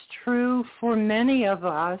was true for many of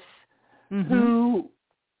us who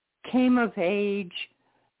came of age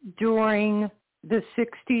during the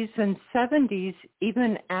 60s and 70s,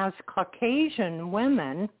 even as Caucasian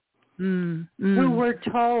women who were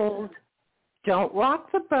told, don't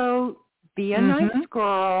rock the boat, be a nice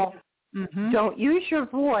girl, don't use your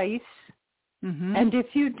voice, and if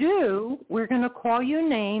you do, we're going to call you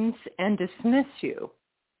names and dismiss you.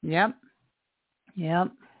 Yep.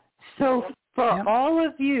 So for all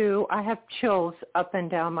of you, I have chills up and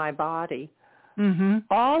down my body.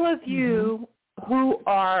 All of you who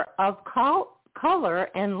are of color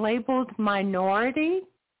and labeled minority,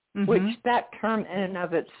 which that term in and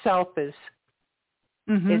of itself is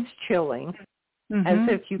chilling, as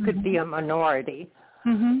if you could be a minority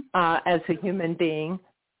as a human being.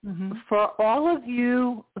 For all of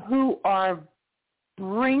you who are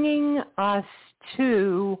bringing us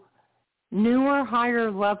to newer, higher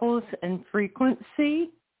levels and frequency,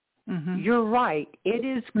 you're right. It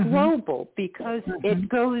is global because it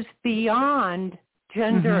goes beyond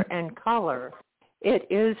gender and color. It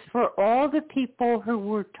is for all the people who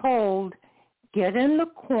were told, get in the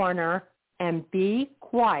corner and be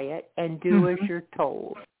quiet and do as you're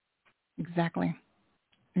told. Exactly.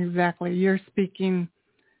 You're speaking,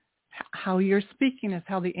 how you're speaking is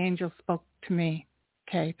how the angel spoke to me.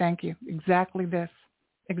 Okay, thank you. Exactly this.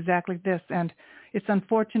 And it's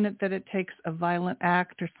unfortunate that it takes a violent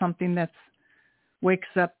act or something that wakes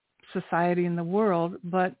up society in the world,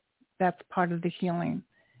 but that's part of the healing.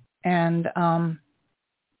 And I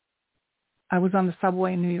was on the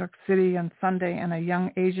subway in New York City on Sunday, and a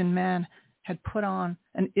young Asian man had put on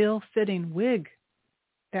an ill-fitting wig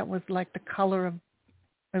that was like the color of,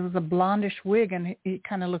 it was a blondish wig, and he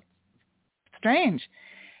kind of looked strange.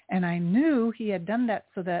 And I knew he had done that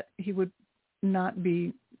so that he would not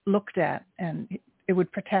be looked at and it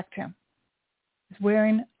would protect him. He's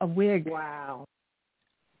wearing a wig. Wow.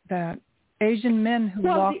 The Asian men who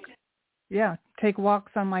take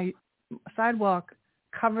walks on my sidewalk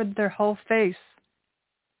covered their whole face.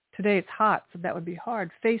 Today it's hot, so that would be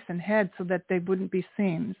hard, face and head, so that they wouldn't be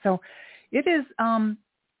seen. So it is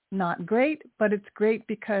not great, but it's great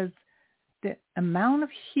because the amount of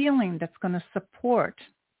healing that's going to support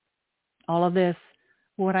all of this,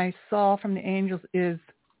 what I saw from the angels is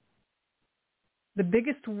the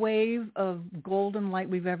biggest wave of golden light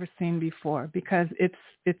we've ever seen before, because it's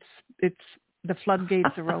the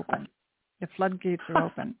floodgates are open. The floodgates are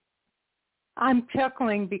open. I'm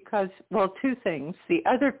chuckling because, well, two things. The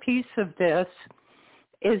other piece of this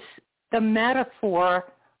is the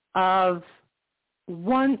metaphor of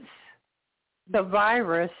once the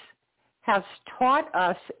virus has taught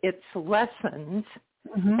us its lessons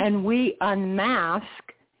and we unmask,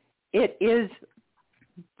 it is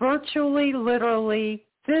virtually, literally,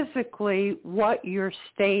 physically what you're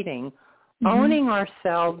stating, owning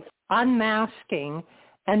ourselves, unmasking,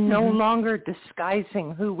 and no longer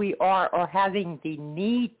disguising who we are or having the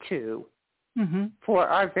need to for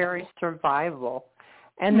our very survival.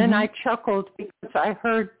 And then I chuckled because I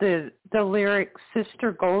heard the lyric,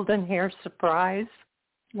 Sister Golden Hair Surprise.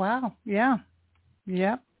 Wow, yeah.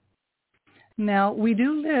 Yep. Now, we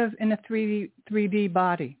do live in a 3D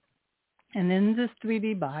body. And in this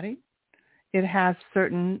 3D body, it has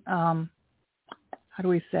certain,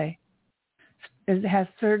 it has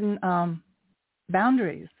certain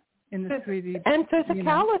boundaries in the 3D. And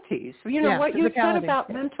physicalities. You know what you said about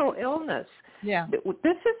mental illness. Yeah.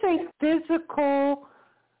 This is a physical,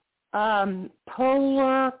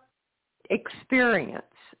 polar experience.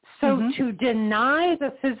 So to deny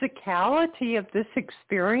the physicality of this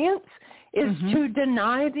experience is to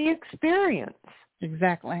deny the experience.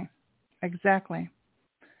 Exactly.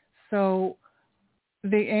 So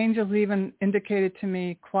the angels even indicated to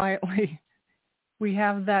me quietly, we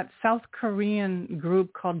have that South Korean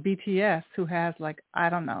group called BTS who has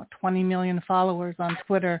 20 million followers on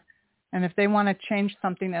Twitter. And if they want to change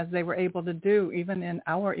something, as they were able to do even in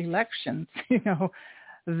our elections,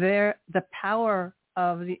 the power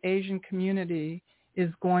of the Asian community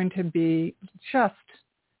is going to be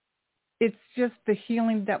it's just the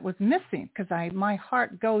healing that was missing, because my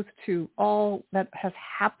heart goes to all that has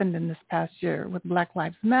happened in this past year with Black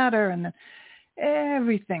Lives Matter and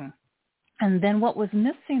everything. And then what was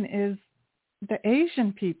missing is the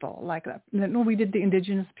Asian people. We did the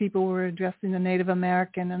indigenous people, we were addressing the Native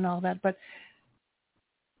American and all that, but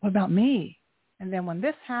what about me? And then when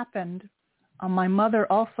this happened, my mother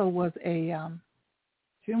also was she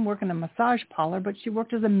didn't work in a massage parlor, but she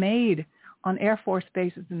worked as a maid on Air Force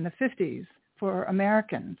bases in the 50s for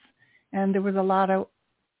Americans. And there was a lot of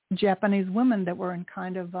Japanese women that were in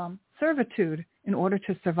kind of servitude in order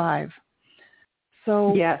to survive.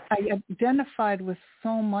 So I identified with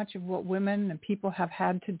so much of what women and people have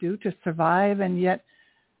had to do to survive, and yet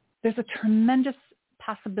there's a tremendous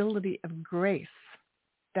possibility of grace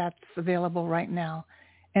that's available right now.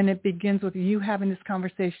 And it begins with you having this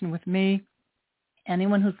conversation with me,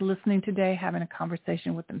 anyone who's listening today having a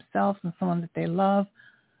conversation with themselves and someone that they love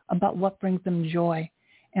about what brings them joy.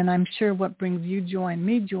 And I'm sure what brings you joy and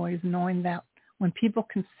me joy is knowing that when people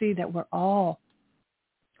can see that we're all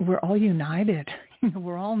united,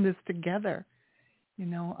 we're all in this together.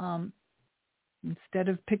 Instead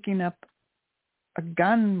of picking up a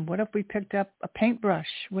gun, what if we picked up a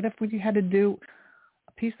paintbrush? What if we had to do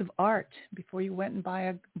a piece of art before you went and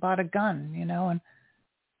bought a gun, and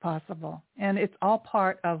possible. And it's all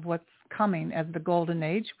part of what's coming as the golden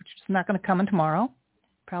age, which is not going to come in tomorrow.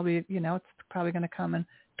 Probably, it's probably going to come in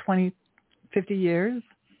 20, 50 years,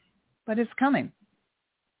 but it's coming.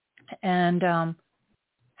 And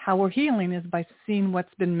how we're healing is by seeing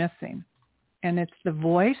what's been missing. And it's the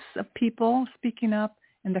voice of people speaking up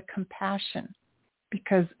and the compassion.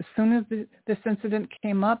 Because as soon as this incident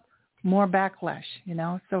came up, more backlash,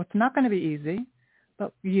 So it's not going to be easy.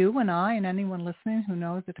 But you and I and anyone listening who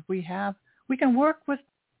knows that if we can work with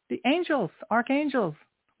the angels, archangels.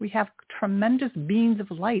 We have tremendous beings of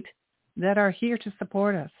light that are here to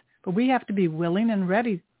support us. But we have to be willing and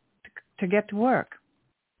ready to get to work.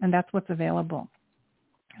 And that's what's available.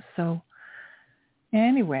 So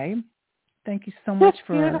anyway, thank you so much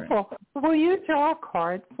for... Beautiful. Will you draw a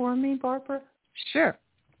card for me, Barbara? Sure. I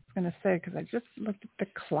was going to say, because I just looked at the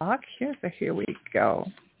clock. Here we go.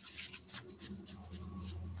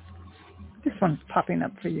 This one's popping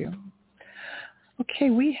up for you. Okay,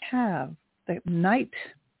 we have the Knight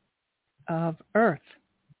of Earth,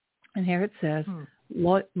 And here it says,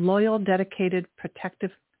 loyal, dedicated,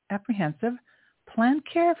 protective, apprehensive, plan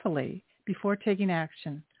carefully before taking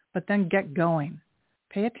action, but then get going.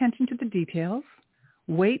 Pay attention to the details.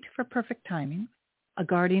 Wait for perfect timing, a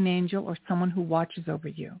guardian angel or someone who watches over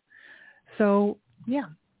you. So, yeah.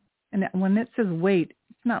 And when it says wait,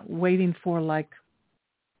 it's not waiting for like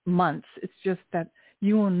months. It's just that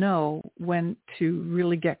you will know when to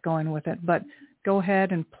really get going with it. But go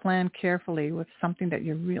ahead and plan carefully with something that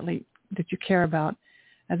you care about,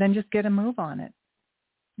 and then just get a move on it.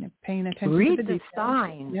 Paying attention to the details.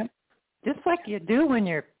 Signs. Yep. Just like you do when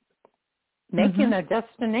you're making a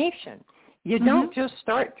destination. You don't just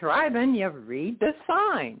start driving, you read the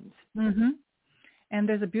signs. And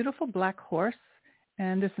there's a beautiful black horse,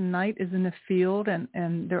 and this knight is in the field,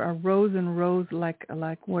 and there are rows and rows like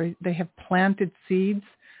where they have planted seeds.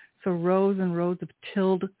 So rows and rows of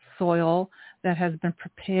tilled soil that has been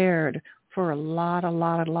prepared for a lot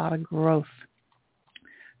of growth.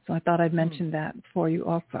 So I thought I'd mention that for you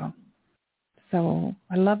also. So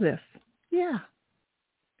I love this. Yeah.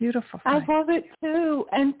 Beautiful. I love it too.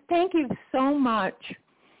 And thank you so much,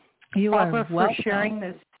 Barbara, for sharing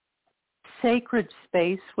this sacred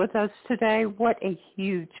space with us today. What a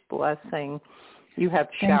huge blessing you have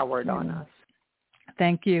showered on us.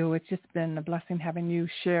 Thank you. It's just been a blessing having you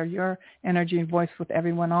share your energy and voice with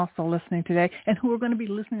everyone also listening today and who are going to be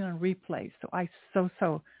listening on replay. So I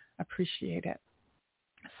so appreciate it.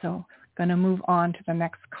 So going to move on to the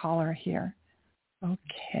next caller here.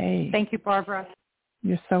 Okay. Thank you, Barbara.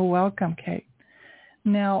 You're so welcome, Kate.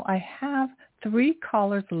 Now I have 3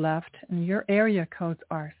 callers left, and your area codes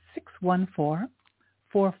are 614,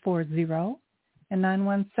 440, and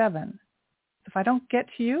 917. If I don't get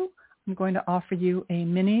to you, I'm going to offer you a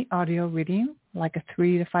mini audio reading, like a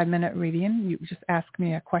 3 to 5 minute reading. You just ask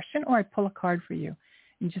me a question or I pull a card for you.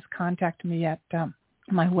 And just contact me at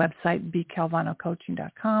my website,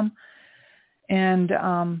 bcalvanocoaching.com, and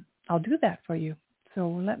I'll do that for you. So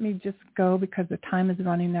let me just go because the time is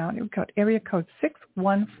running out. Here we go. Area code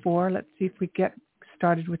 614. Let's see if we get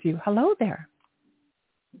started with you. Hello there.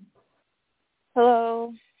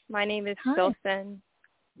 Hello. My name is Philson.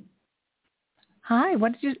 Hi.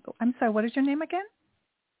 I'm sorry, what is your name again?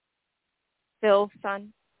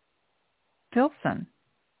 Philson. Philson.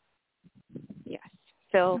 Yes.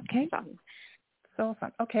 Philson. Okay.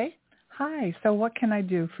 Philson. Okay. Hi. So what can I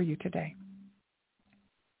do for you today?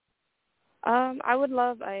 I would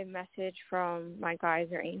love a message from my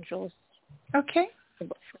guides or angels. Okay. Sure.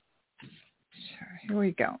 Here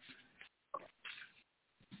we go.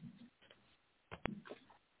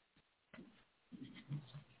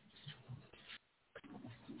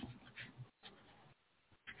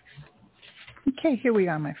 Okay, here we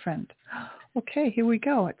are, my friend. Okay, here we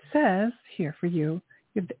go. It says here for you,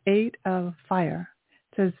 you have the 8 of fire.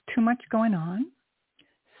 It says too much going on,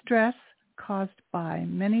 stress caused by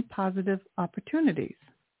many positive opportunities,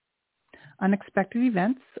 unexpected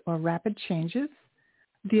events or rapid changes,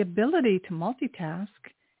 the ability to multitask,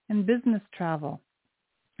 and business travel.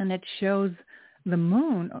 And it shows the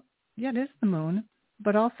moon. Yeah, it is the moon,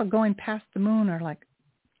 but also going past the moon are like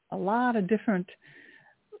a lot of different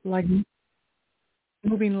like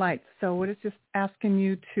moving lights. So what it's just asking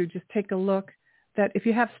you to just take a look that if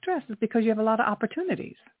you have stress, it's because you have a lot of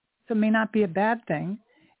opportunities. So it may not be a bad thing.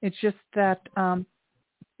 It's just that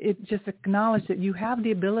it just acknowledges that you have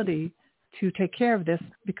the ability to take care of this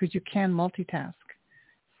because you can multitask.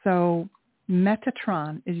 So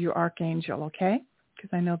Metatron is your archangel, okay? Because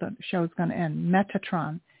I know the show is going to end.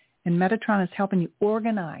 Metatron. And Metatron is helping you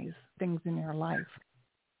organize things in your life.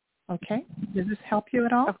 Okay? Does this help you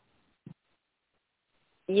at all?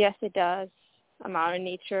 Yes, it does. I'm out in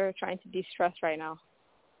nature trying to de-stress right now.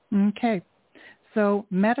 Okay. So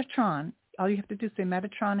Metatron, all you have to do is say,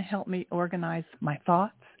 Metatron, help me organize my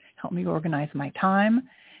thoughts, help me organize my time,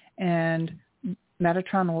 and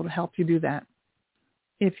Metatron will help you do that.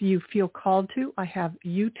 If you feel called to, I have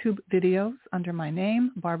YouTube videos under my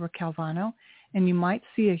name, Barbara Calvano, and you might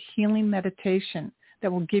see a healing meditation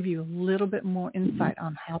that will give you a little bit more insight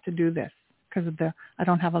on how to do this because I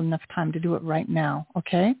don't have enough time to do it right now,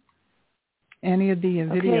 okay? Any of the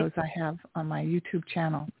videos I have on my YouTube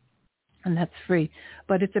channel, and that's free.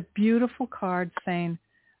 But it's a beautiful card saying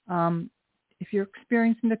if you're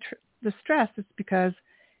experiencing the stress, it's because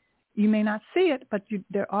you may not see it, but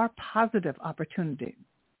there are positive opportunities.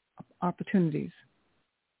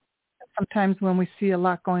 Sometimes when we see a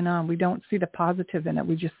lot going on, we don't see the positive in it.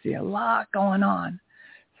 We just see a lot going on.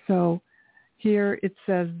 So here it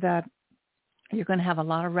says that you're going to have a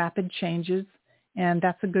lot of rapid changes, and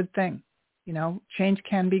that's a good thing. You know, change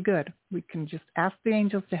can be good. We can just ask the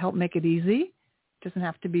angels to help make it easy, It doesn't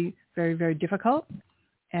have to be very, very difficult.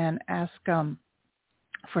 And ask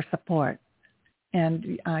for support.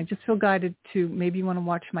 And I just feel guided to maybe you want to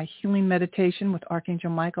watch my healing meditation with Archangel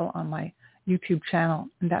Michael on my YouTube channel,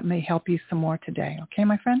 and that may help you some more today. Okay,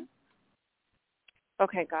 my friend?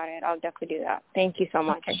 Okay, got it. I'll definitely do that. Thank you so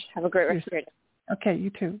much. Okay. Have a great rest of your day. Okay, you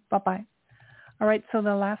too. Bye-bye. All right, so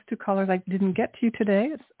the last two callers I didn't get to today.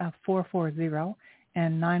 It's 440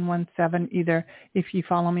 and 917. Either if you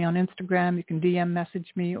follow me on Instagram, you can DM message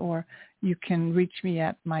me, or you can reach me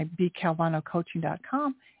at my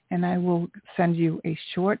bcalvanocoaching.com, and I will send you a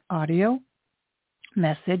short audio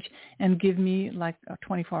message and give me like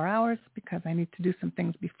 24 hours because I need to do some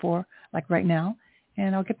things before, like right now,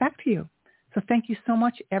 and I'll get back to you. So thank you so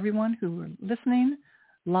much, everyone who are listening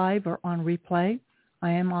live or on replay. I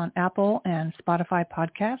am on Apple and Spotify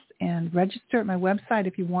podcasts, and register at my website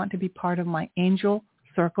if you want to be part of my Angel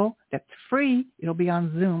Circle. That's free. It'll be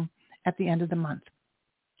on Zoom at the end of the month.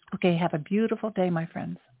 Okay, have a beautiful day, my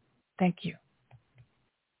friends. Thank you.